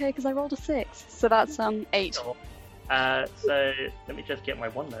that's okay, because I rolled a 6. So that's 8. So let me just get my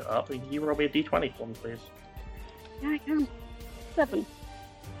OneNote up. You roll me a d20 for me, please. Yeah, I can. 7.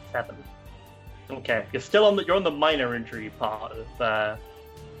 7. Okay, you're on the minor injury part of the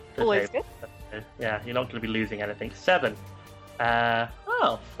Always table. Yeah, you're not going to be losing anything. 7.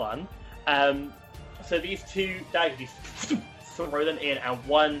 Fun. So these two daggers, you throw them in, and the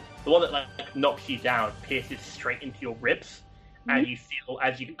one that like knocks you down pierces straight into your ribs, and you feel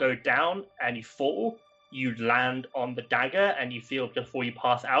as you go down and you fall, you land on the dagger, and you feel just before you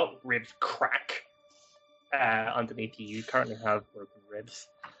pass out, ribs crack underneath you. You currently have broken ribs.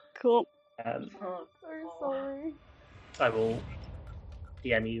 Cool. So sorry. I will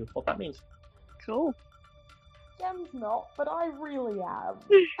DM you what that means. Cool. Gem's not, but I really am.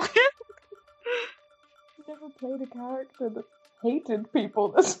 I've never played a character that hated people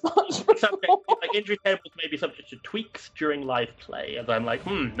this much before. Like injury tables may be subject to tweaks during live play, as I'm like,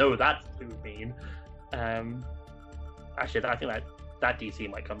 no, that's too mean. Actually, I think that DC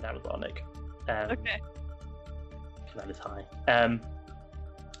might come down as well, Nick. Okay. That is high.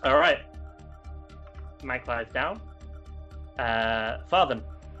 Alright. Magpie's down. Farthen.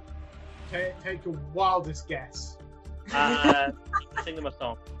 Take your wildest guess. Sing them a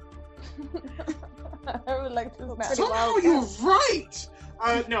song. I would like to smash. Oh, you're right!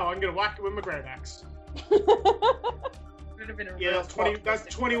 No, I'm gonna whack it with my great axe. Yeah, that's 20. That's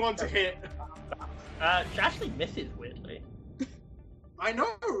 21 to hit. She actually misses weirdly. I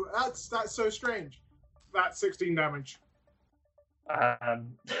know. That's so strange. That's 16 damage.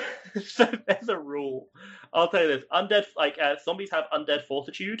 So there's a rule. I'll tell you this: undead, zombies have undead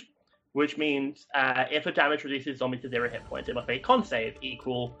fortitude, which means if a damage reduces zombies to 0 hit points, it must make a con save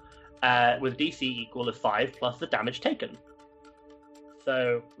equal with DC equal as 5 plus the damage taken.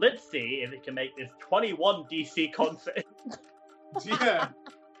 So let's see if it can make this 21 DC con save. Yeah.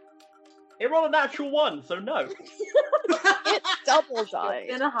 It rolled a natural 1, so no. It double died.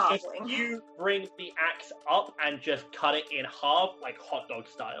 In a Just halfling. you bring the axe up and just cut it in half, like hot dog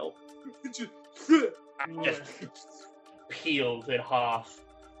style. And just peels in half.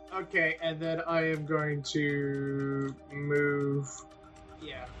 Okay, and then I am going to move.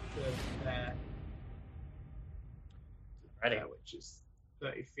 Yeah, to there. Ready? Which is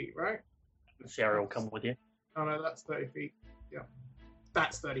 30 feet, right? Sierra will come with you. Oh no, that's 30 feet. Yeah.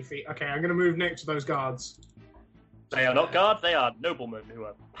 That's 30 feet. Okay, I'm going to move next to those guards. They are not guards, they are noblemen who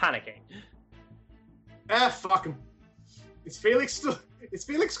are panicking. Fuck him. Is Felix still... Is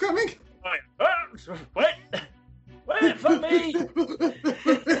Felix coming? Wait! Wait for me!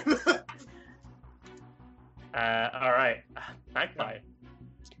 Alright. Magpie.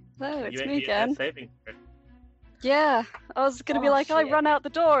 Oh, it's You me make a again. saving throw. Yeah, I was gonna be Oh, like, I shit. run out the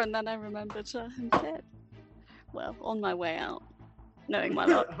door, and then I remembered I'm dead. Well, on my way out, knowing my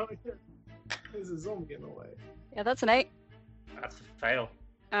luck. Oh, yeah. There's a zombie in the way. Yeah, that's an 8. That's a fail.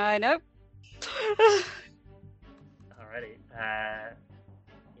 I know. Alrighty.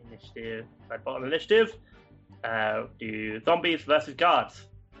 Initiative. Right, bottom initiative. Do zombies versus guards.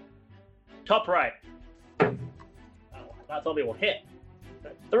 Top right. That zombie will hit.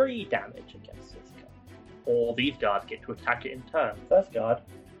 3 damage against this guard. All these guards get to attack it in turn. First guard.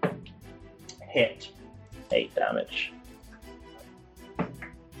 Hit. 8 damage.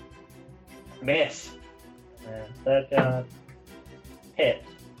 Miss. And third guard. Hit.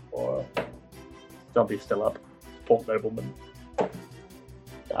 Or zombie's still up. Poor nobleman.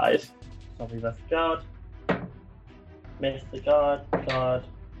 Dies. Zombie left guard. Miss the guard. Guard.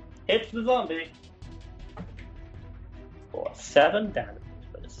 Hits the zombie. For 7 damage,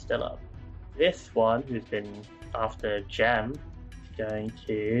 but it's still up. This one, who's been after Gem, is going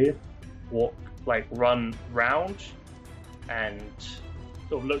to run round and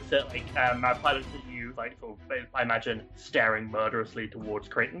sort of looks at Magpie looks at you I imagine staring murderously towards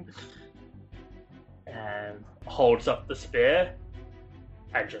Creighton, and holds up the spear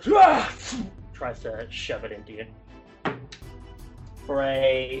and just tries to shove it into you for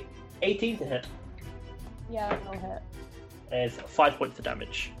a 18 to hit. Yeah, I'll hit. Is 5 points of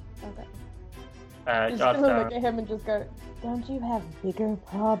damage. Okay. Just gonna look at him and just go, don't you have bigger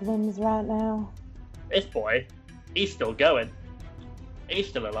problems right now? This boy, he's still going. He's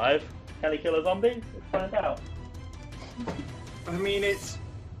still alive. Can he kill a zombie? Let's find out. I mean, it's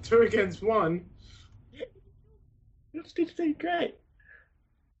 2 against 1. It's great.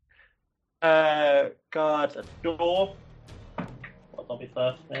 Guard a door. What zombie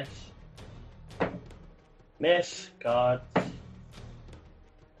first? Miss. Miss. Guard.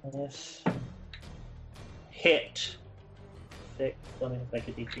 Miss. Hit. 6. Let me make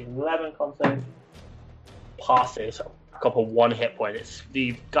a DC 11 con-save. Passes. A couple 1 hit point. It's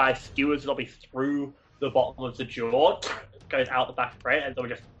the guy skewers the zombie through the bottom of the jaw, goes out the back of the brain, and the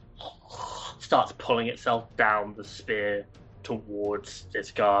zombie just starts pulling itself down the spear towards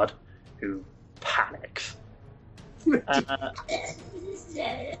this guard, who panics.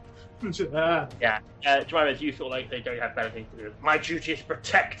 Jemima, you feel like they don't have better things to do. My duty is to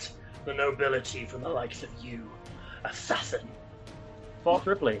protect the nobility from the likes of you, assassin. Fox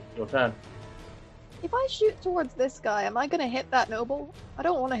Ripley, your turn. If I shoot towards this guy, am I going to hit that noble? I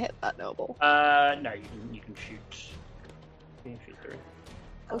don't want to hit that noble. No, you can shoot. You can shoot through.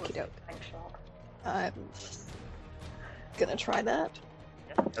 Okie doke. I'm gonna try that.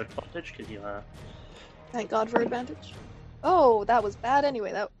 Yeah, no advantage because you are. Thank God for advantage. Oh, that was bad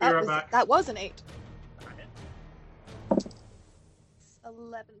anyway. That was an 8.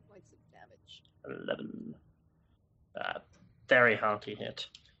 11 points of damage. 11. Very hearty hit.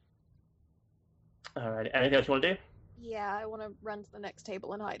 Alright, anything else you want to do? Yeah, I want to run to the next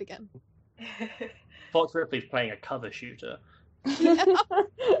table and hide again. Fox Ripley's playing a cover shooter.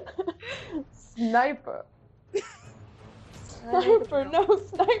 Sniper. Sniper, no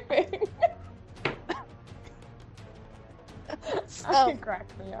sniping. That can crack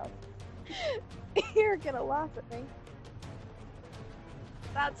me up. You're gonna laugh at me.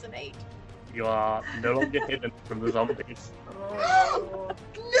 That's an 8. You are no longer hidden from the zombies. No,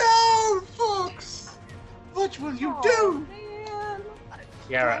 Fox! What will you do? Man.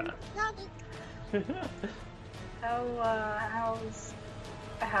 Yara.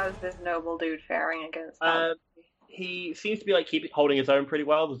 How's this noble dude faring against that? He seems to be holding his own pretty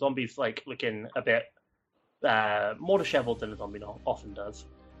well. The zombie's looking a bit more disheveled than a zombie often does.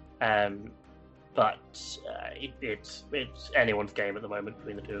 But it's anyone's game at the moment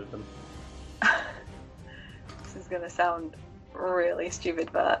between the two of them. This is gonna sound really stupid,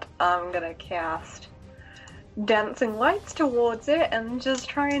 but I'm gonna cast dancing lights towards it and just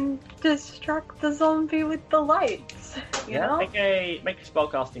try and distract the zombie with the lights. You know? Make a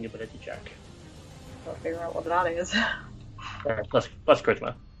spellcasting ability check. I'll figure out what that is. Plus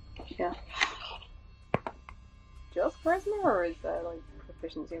charisma. Yeah. Just charisma, or is there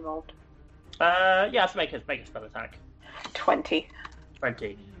proficiency involved? Yeah, so make a spell attack. 20.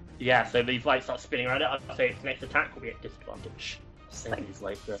 20. Yeah, so these lights start spinning around it. I'd say its next attack will be at disadvantage. These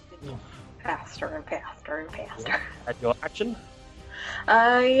lights faster and faster and faster. At your action?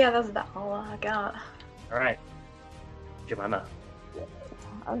 Yeah, that's about all I got. Alright. Jemima.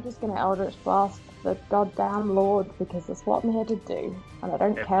 I'm just gonna Eldritch Blast the goddamn Lord because that's what I'm here to do. And I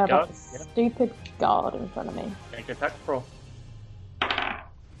don't care about the stupid guard in front of me. Make an attack roll.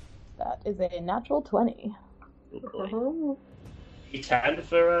 That is a natural 20. D10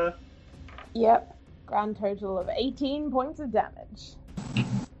 for Yep. Grand total of 18 points of damage.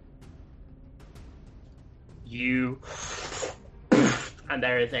 You... And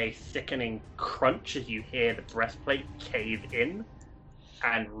there is a sickening crunch as you hear the breastplate cave in,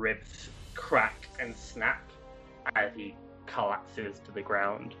 and ribs crack and snap as he collapses to the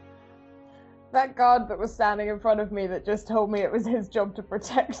ground. That guard that was standing in front of me that just told me it was his job to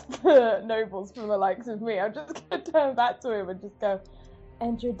protect the nobles from the likes of me, I'm just going to turn back to him and just go,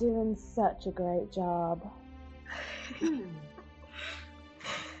 and you're doing such a great job.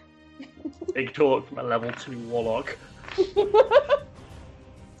 Big talk from a level 2 warlock.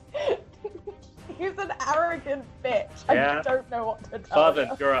 Use an arrow arrogant bitch. Yeah. I don't know what to tell Father,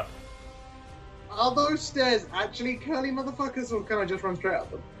 you. you're up. Are those stairs actually curly motherfuckers, or can I just run straight up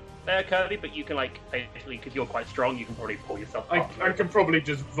them? They're curly, but you can, like, basically, because you're quite strong, you can probably pull yourself up. I can probably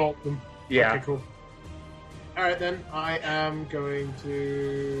just vault them. Yeah. Okay, cool. Alright then, I am going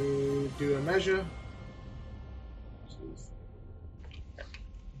to do a measure.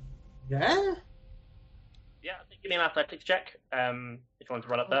 There? Yeah, give me an athletics check. If you want to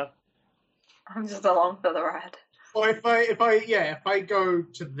run up there. I'm just along for the ride. Or if I go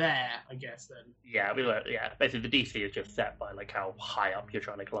to there, I guess then. Yeah, basically the DC is just set by, like, how high up you're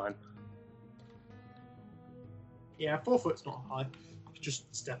trying to climb. Yeah, 4 foot's not high.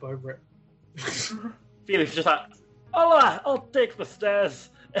 Just step over it. Felix is just like, I'll take the stairs.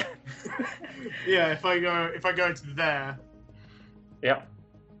 Yeah, if I go to there. Yeah.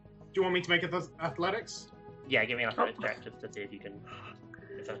 Do you want me to make it athletics? Yeah, give me an athletics check just to see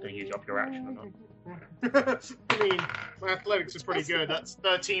if that's going to use up your action or not. I mean, my athletics is pretty good. That's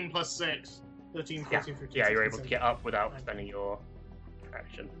 13 plus 6. 13, 14, 15. Yeah, you're able to get up without spending your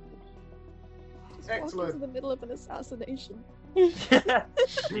action. Just walk into the middle of an assassination. These are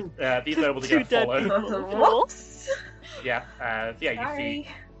able to get followed. Yeah, you see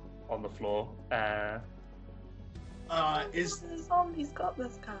on the floor. The zombie's got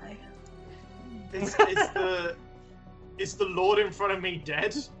this guy. Is the Lord in front of me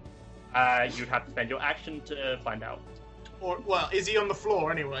dead? You'd have to spend your action to find out. Or, well, is he on the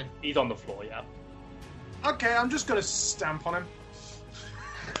floor anyway? He's on the floor, yeah. Okay, I'm just gonna stamp on him.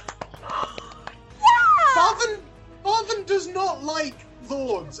 Yeah! Barvin does not like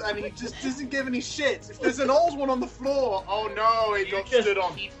lords, and he just doesn't give any shit. If there's an old one on the floor, oh no, he got stood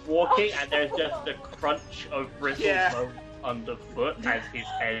on. Keep walking, and there's just a crunch of bristle bone underfoot as his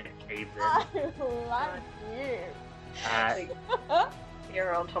head caves in. I like you.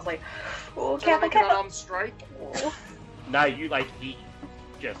 You're on top, like, oh, Can I make an careful. arm strike? No, you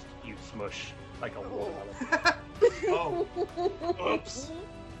smush like a watermelon. Oh. Oops.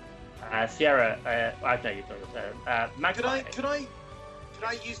 Sierra, no, you don't. Magpie. Can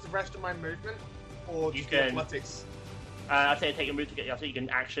I use the rest of my movement, or just can- athletics? I'd say take a move to get you. So you can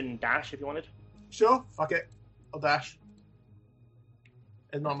action dash if you wanted. Sure, fuck it. I'll dash.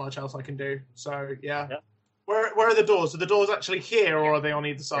 There's not much else I can do, so yeah. Where are the doors? Are the doors actually here, or are they on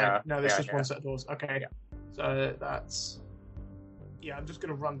either side? Yeah, No, there's yeah, just yeah. one set of doors. Okay. Yeah. So that's... Yeah, I'm just going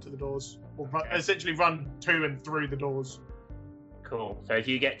to run to the doors. Or essentially run to and through the doors. Cool. So as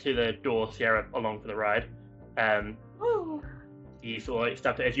you get to the door, Sierra, along for the ride, you sort of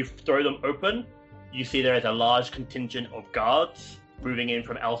step as you throw them open, you see there is a large contingent of guards moving in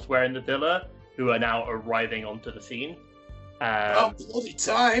from elsewhere in the villa, who are now arriving onto the scene. Bloody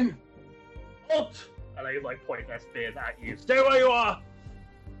time! Halt! And they point their spears at you. Stay where you are!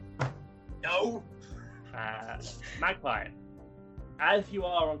 No! Magpie, as you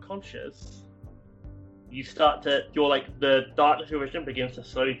are unconscious, the darkness of your vision begins to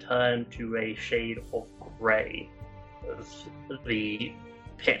slowly turn to a shade of grey, as the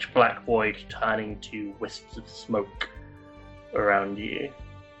pitch black void turning to wisps of smoke around you,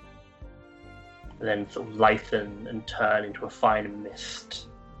 and then sort of lighten and turn into a fine mist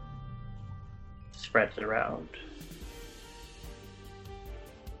spreads around.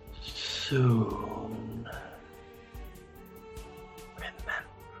 Soon. Remember.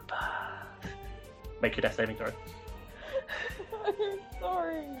 Make your death saving throw. I'm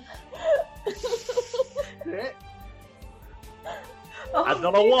sorry. That's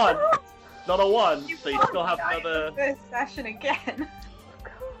not a 1. Not a 1. So you still have another. This session again.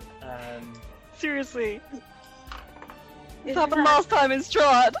 Seriously. This happened last time in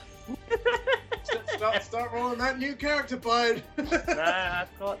Strahd. Start rolling that new character, bud. I'm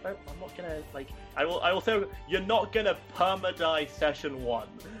not gonna I will say you're not gonna perma-die session 1.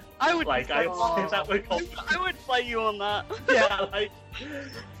 I would I would fight you on that. Yeah,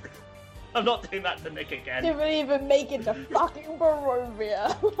 I'm not doing that to Nick again. Didn't even make it to fucking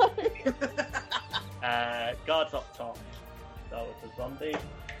Barovia. Guards up top. So it's a zombie.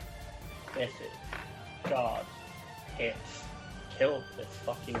 Misses. Guard. Hits. Kills this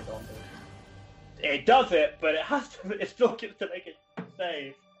fucking zombie. It does it, but it still gets to make it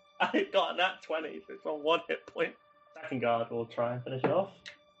save. I got a nat 20, so it's on 1 hit point. Second guard will try and finish it off.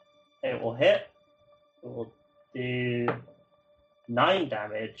 It will hit. It will do 9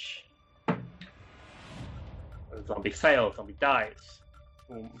 damage. The zombie fails, zombie dies.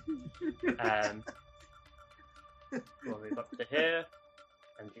 Boom. We'll move up to here,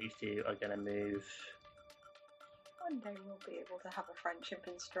 and these two are going to move. One day we'll be able to have a friendship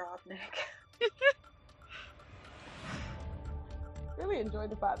in Strahd, Nick. Really enjoy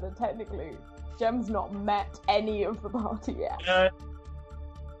the fact that technically Gem's not met any of the party yet.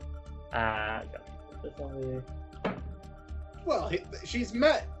 Well, she's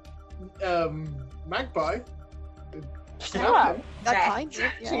met Magpie. Yeah, That kind of, She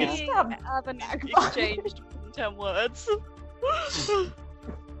yeah. used to have haven't Magpie. exchanged 10 words.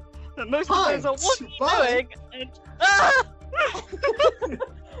 And most of Hi, those are what bye. are you doing? And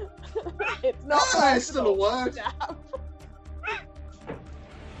It's not It's still a personal. word.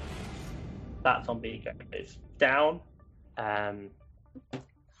 That zombie goes down. And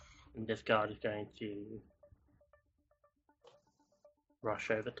this guard is going to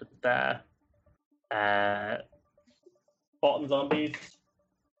rush over to there. Bottom zombies.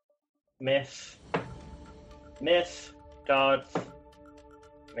 Miss. Miss. Guards.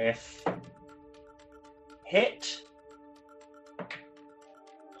 Miss. Hit.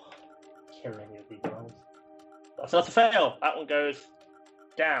 Kill any of these rolls. So that's a fail. That one goes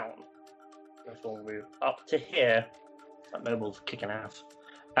down. This one will move up to here. That noble's kicking ass.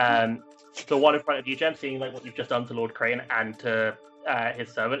 The one in front of you, Jem, seeing like what you've just done to Lord Crane and to his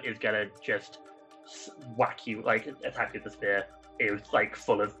servant, is gonna just whack you, like attack you with the spear. It was like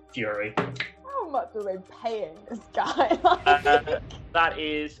full of fury. How much are they paying this guy? That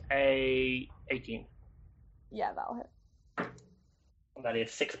is a 18. Yeah, that'll hit. And that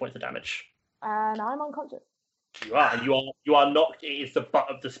is 6 points of damage. And I'm unconscious. You are, and you are knocked. It is the butt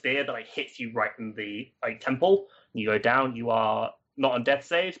of the spear that like hits you right in the like temple. You go down. You are not on death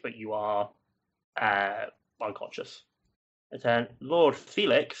saves, but you are unconscious. And then Lord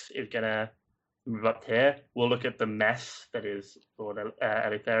Felix is gonna move up here. We'll look at the mess that is Lord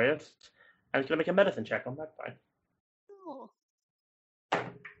Eleutherius, and he's gonna make a medicine check on Magpie. oh,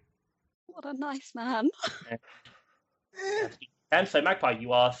 what a nice man. And so Magpie,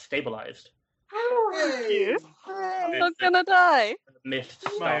 you are stabilized. Yay! I'm not gonna die. Mist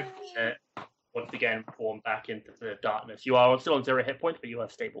starts to once again form back into the darkness. You are still on 0 hit points, but you are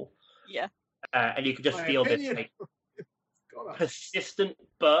stable. Yeah. And you can just My feel this opinion. like, God, persistent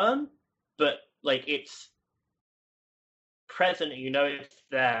burn, but like it's present and you know it's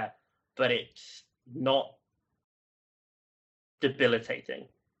there, but it's not debilitating,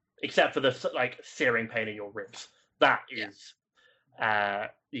 except for the like searing pain in your ribs. That is,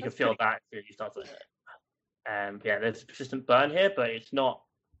 you can That's feel that as you start to. Yeah, there's a persistent burn here, but it's not.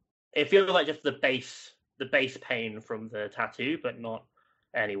 It feels like just the base pain from the tattoo, but not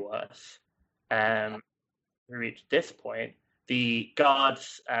any worse. We reach this point. The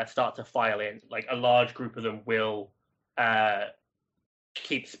guards start to file in. Like a large group of them will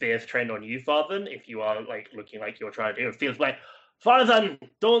keep spears trained on you, Farthen, if you are like looking like you're trying to do. It feels like, Farthen,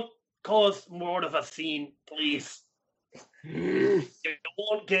 don't cause more of a scene, please. You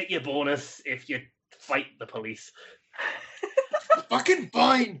won't get your bonus if you fight the police. fucking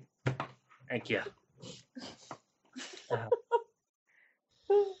fine. Thank you.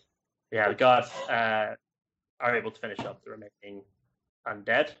 Yeah, the guards are able to finish up the remaining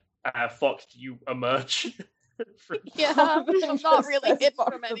undead. Fox, do you emerge? Yeah, I'm not really hidden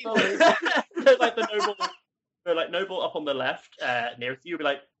from anyone. There's like the noble up on the left, nearest you. Be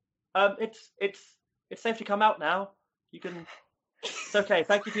like, it's safe to come out now. You can. It's okay.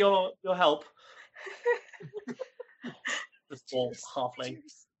 Thank you for your help. The small halfling.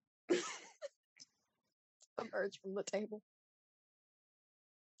 Emerge from the table.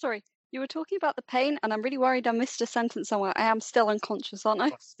 Sorry, you were talking about the pain, and I'm really worried I missed a sentence somewhere. I am still unconscious, aren't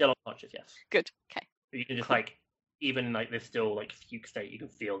I? Still unconscious, yes. Good. Okay. But you can just like, even like this still like fugue state, you can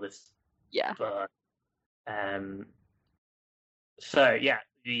feel this Yeah. burn. So yeah,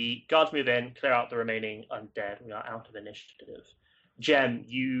 the guards move in, clear out the remaining undead. We are out of initiative. Jem,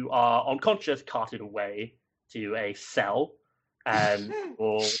 you are unconscious, carted away to a cell.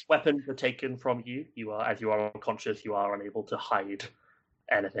 Your weapons are taken from you. As you are unconscious, you are unable to hide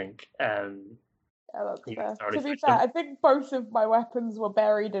anything. Yeah, that's You fair. can already To be switch fair, them. I think both of my weapons were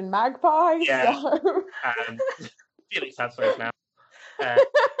buried in Magpie, Yeah. so... Felix has those now.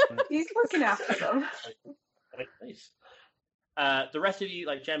 He's looking after them. Nice. The rest of you,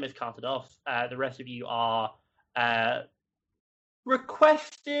 like Jem is carted off. The rest of you are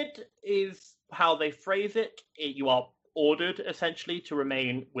requested, is how they phrase it. You are ordered essentially to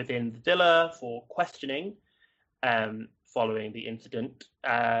remain within the villa for questioning following the incident.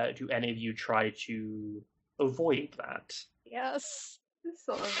 Do any of you try to avoid that? Yes.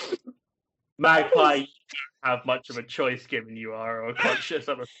 Magpie, you don't have much of a choice given you are unconscious.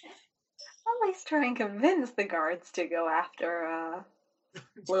 At least try and convince the guards to go after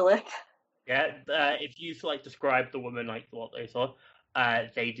Lilith. Yeah, if you like describe the woman like what they saw,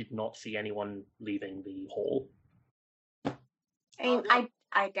 they did not see anyone leaving the hall. I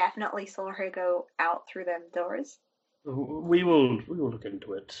I definitely saw her go out through them doors. We will look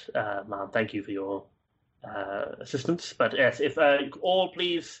into it, ma'am. Thank you for your assistance. But yes, if all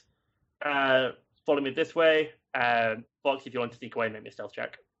please follow me this way. Fox, if you want to sneak away, make me a stealth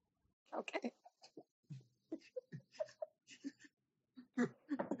check. Okay.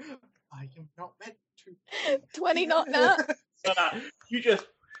 I am not meant to. 20 not nat. You just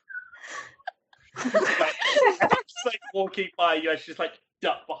walking by, you actually just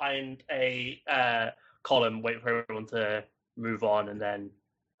duck behind a column, wait for everyone to move on, and then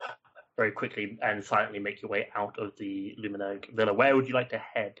very quickly and silently make your way out of the Luminerg Villa. Where would you like to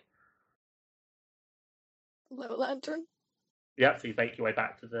head? Low lantern. Yeah, so you make your way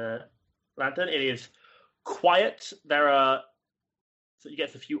back to the lantern. It is quiet. So you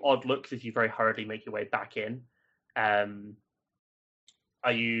get a few odd looks as you very hurriedly make your way back in. Are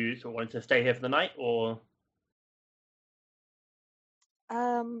you sort of wanting to stay here for the night, or?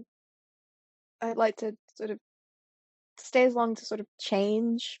 I'd like to sort of stay as long to sort of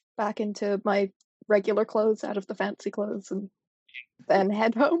change back into my regular clothes out of the fancy clothes and then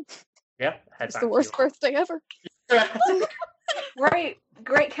head home. Yeah, head it's back the worst birthday ever.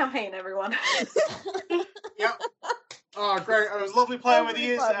 Great campaign, everyone. Yep. Oh, great. It was lovely playing with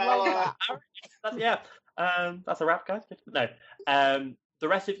you. That's a wrap, guys. No. The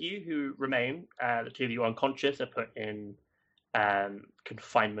rest of you who remain, the two of you unconscious, are put in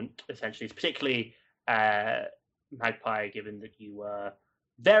confinement, essentially. It's particularly Magpie, given that you were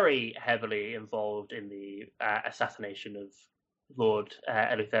very heavily involved in the assassination of Lord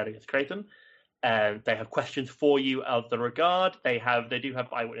Eleutherius Creighton. They have questions for you of the regard. They do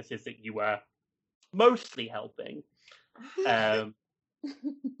have eyewitnesses that you were mostly helping. But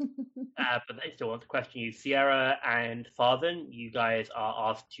they still want to question you. Sierra and Farthen, you guys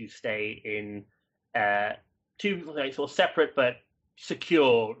are asked to stay in two sort of separate but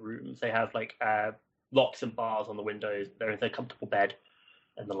secure rooms. They have locks and bars on the windows. There is a comfortable bed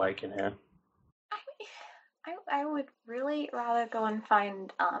and the like in here. I would really rather go and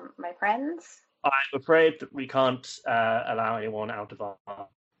find my friends. I'm afraid that we can't allow anyone out of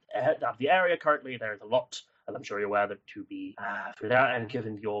the area currently. There is a lot, as I'm sure you're aware, that to be figured out. And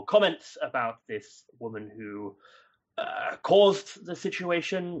given your comments about this woman who caused the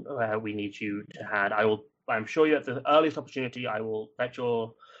situation, we need you to hand. I'm sure you at the earliest opportunity, I will let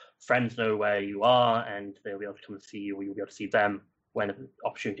your friends know where you are, and they'll be able to come and see you, or you'll be able to see them when an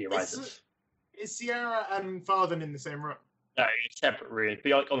opportunity arises. Is Sierra and Farthen in the same room? No, separate rooms, but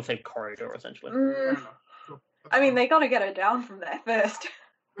you're on the same corridor, essentially. Cool. I mean, they gotta get her down from there first.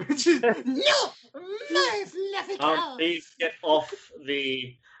 No! Please get off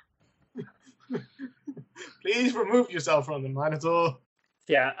the... Please remove yourself from the Minotaur.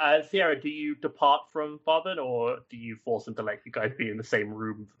 Yeah, Sierra, do you depart from Farthen, or do you force them to let you guys be in the same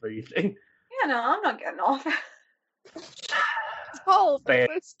room for the evening? Yeah, no, I'm not getting off. Oh, for the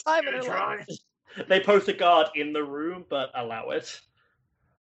first time in her life. They post a guard in the room, but allow it.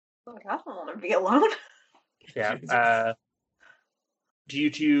 Like, I don't want to be alone. Yeah. Due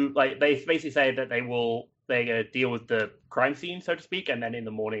to they basically say that they deal with the crime scene, so to speak, and then in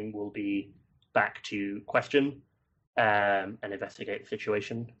the morning we'll be back to question and investigate the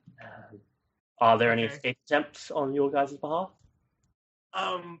situation. Are there any escape attempts on your guys' behalf?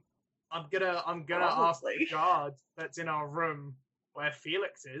 I'm gonna ask the guard that's in our room where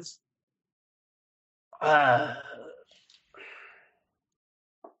Felix is.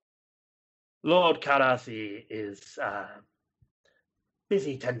 Lord Karasi is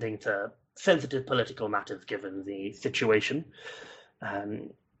busy tending to sensitive political matters given the situation.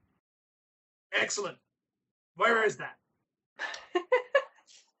 Excellent. Where is that?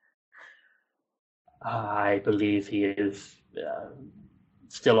 I believe he is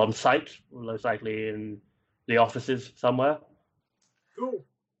still on site, most likely in the offices somewhere. Cool.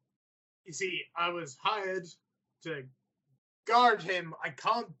 You see, I was hired to guard him. I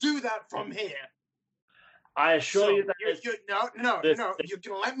can't do that from here. I assure you that no. You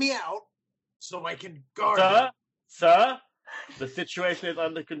can let me out so I can guard him. Sir, the situation is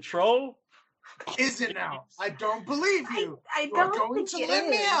under control. Is it now? I don't believe you. I You are don't going think to it let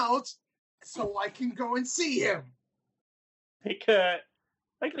me is. out so I can go and see him. Make an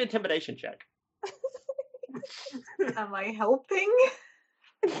intimidation check. Am I helping?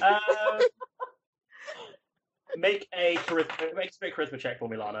 Make a charisma check for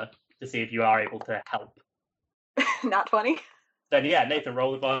me, Lana, to see if you are able to help. Not 20. Then yeah, Nathan,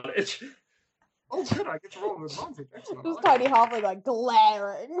 roll advantage. Oh, good! I get to roll with advantage. Excellent. Just Tiny Halfling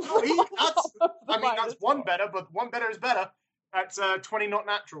glaring. That's one better, but one better is better. That's 20 not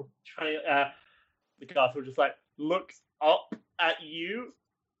natural. 20. The guard will just looks up at you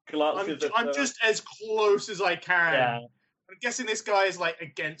I'm just as close as I can. Yeah. I'm guessing this guy is like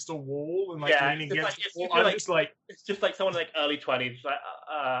against a wall and like Yeah, leaning it's against like- the wall. it's I'm like- just like It's just like someone like early 20s, like,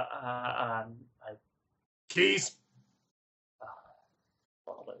 keys.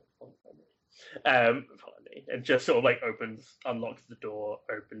 Follow me. And just sort of like unlocks the door,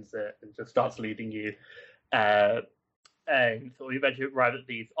 opens it, and just starts leading you. And so you eventually arrive at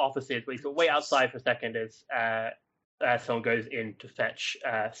these offices, but you sort of wait outside for a second as someone goes in to fetch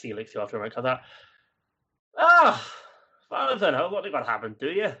Felix, who after a moment comes out. I don't know what got happened, do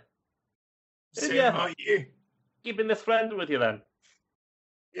you? Same about you. Keeping this friend with you then?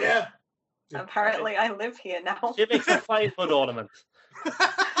 Yeah. Apparently, I live here now. It makes a fine foot ornament.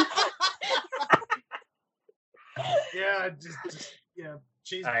 Yeah, just yeah.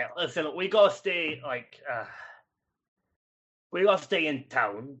 She's All right, listen, we gotta stay we gotta stay in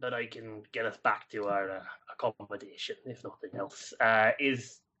town, but I can get us back to our accommodation, if nothing else.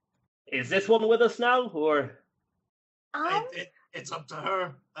 Is this one with us now, or? It's up to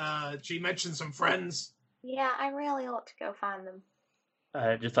her. She mentioned some friends. Yeah, I really ought to go find them.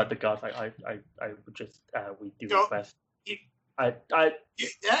 Just like the guards, like I would just we do Go- request. you- I'm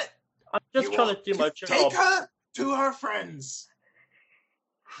just You trying want to do my Take job. her to her friends.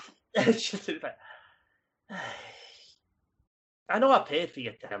 It's just like, I know I paid for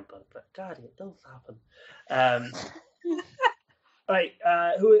your temper, but God, it does happen. Right,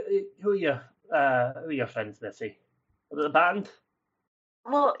 who are your friends, Missy? The band?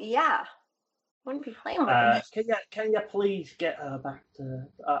 Well, yeah. Wouldn't be playing with them. Can you please get her back to?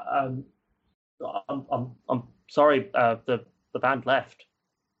 I'm sorry. The band left.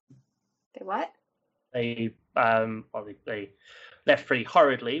 They what? They left pretty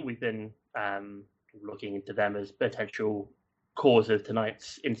hurriedly. We've been looking into them as potential cause of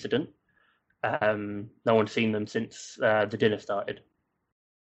tonight's incident. No one's seen them since the dinner started.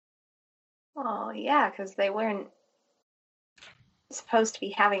 Oh, yeah, because they weren't supposed to be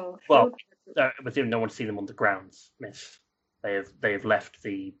having food. Well, I presume no one's seen them on the grounds, Miss. They have left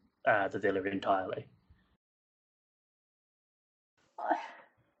the villa entirely.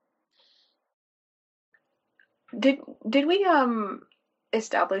 Did we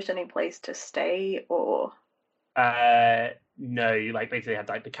establish any place to stay or? No, like basically had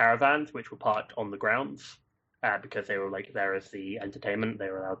like the caravans which were parked on the grounds because they were like there as the entertainment. They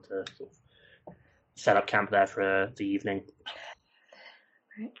were allowed to sort of set up camp there for the evening.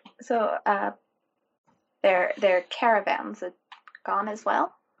 So, their caravans are gone as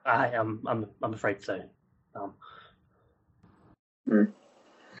well. I'm afraid so. Guess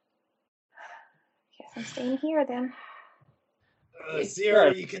I'm staying here then.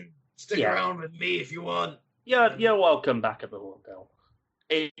 Sierra, you can stick Yeah. around with me if you want. You're welcome back at the hotel.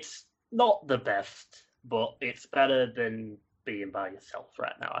 It's not the best, but it's better than being by yourself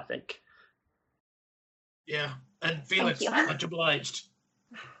right now, I think. Yeah, and Felix, you. much obliged.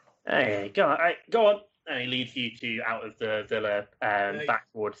 Hey, go on. And he leads you to out of the villa, Hey.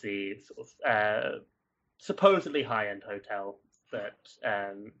 back towards the sort of supposedly high-end hotel that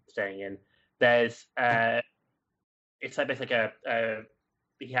staying in. There's it's like basically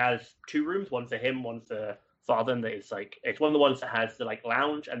he has two rooms, one for him, one for Father. That is like it's one of the ones that has the like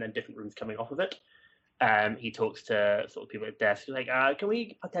lounge and then different rooms coming off of it. He talks to sort of people at the desk. He's like, can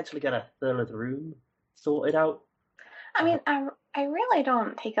we potentially get a third room sorted out? I mean, I really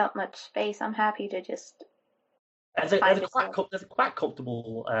don't take up much space. I'm happy to just. There's a quite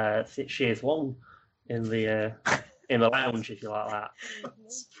comfortable chaise one in the lounge if you like that.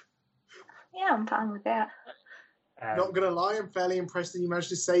 Yeah, I'm fine with that. Not gonna lie, I'm fairly impressed that you managed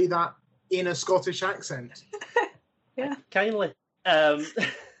to say that in a Scottish accent. Yeah. Kindly. I'd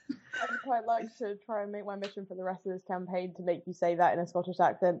quite like to try and make my mission for the rest of this campaign to make you say that in a Scottish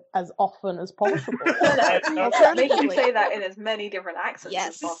accent as often as possible. Make you say that in as many different accents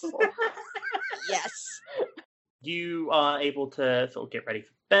as possible. Yes. You are able to sort of get ready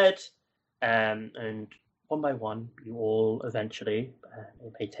for bed, and one by one, you all eventually,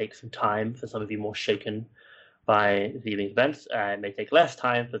 it may take some time for some of you more shaken by the evening's events, it may take less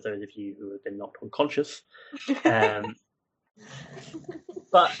time for those of you who have been knocked unconscious.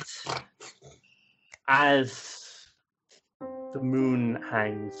 But as the moon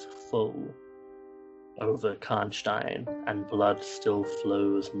hangs full over Karnstein and blood still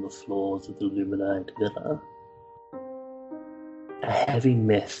flows on the floors of the Luminite Villa, a heavy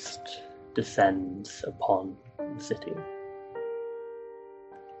mist descends upon the city.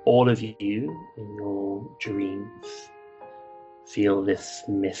 All of you in your dreams feel this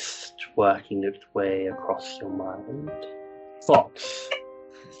mist working its way across your mind. Fox,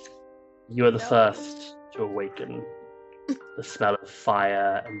 you are the first to awaken The smell of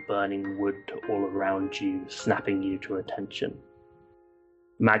fire and burning wood all around you, snapping you to attention.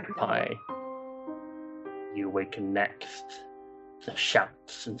 Magpie, you awaken next. The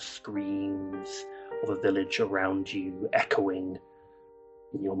shouts and screams of a village around you echoing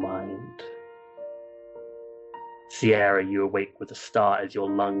in your mind. Sierra, you awake with a start as your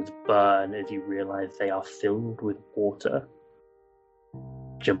lungs burn as you realize they are filled with water.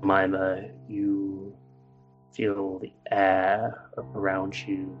 Jemima, you feel the air around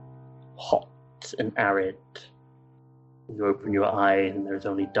you hot and arid. You open your eyes and there's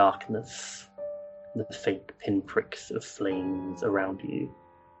only darkness and the faint pinpricks of flames around you.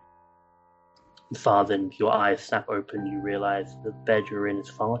 Fathen, your eyes snap open, you realize the bed you're in is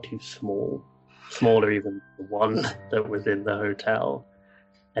far too small. Smaller even than the one that was in the hotel.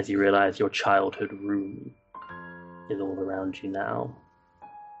 As you realize your childhood room is all around you now.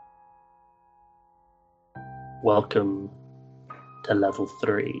 Welcome to level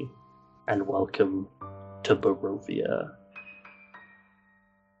 3, and welcome to Barovia.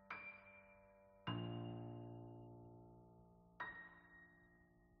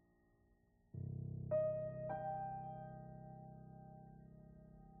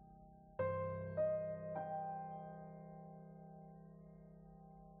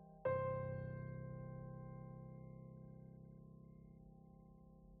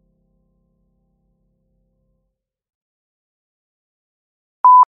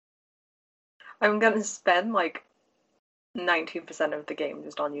 I'm gonna spend like 19% of the game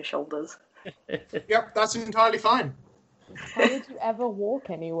just on your shoulders. Yep, that's entirely fine. How would you ever walk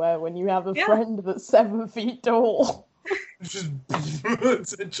anywhere when you have a friend that's 7 feet tall? Just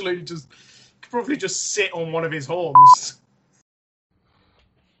essentially just probably just sit on one of his horns.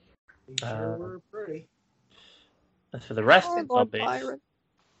 Sure were pretty. As for the rest Oh, of the Lord zombies,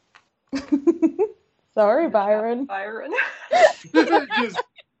 Byron. Sorry, Byron. Byron.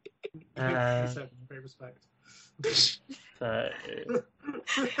 Just pay respect. so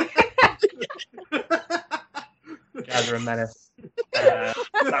Gather a Menace. That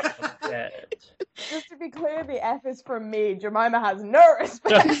was dead. Just to be clear, the F is from me. Jemima has no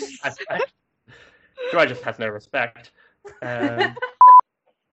respect. Dry just has no respect.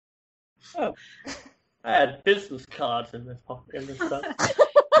 Oh, I had business cards in this stuff.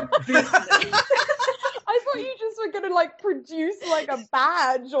 I thought you just were gonna like produce like a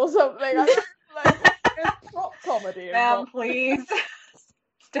badge or something. I thought, like it's prop comedy. Ma'am, please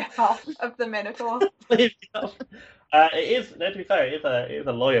step off of the Minotaur. Please stop. It is. To be fair, it is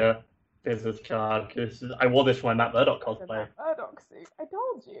a lawyer business card because I wore this for my Matt Murdock cosplay. Matt Murdock suit. I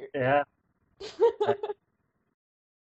told you. Yeah.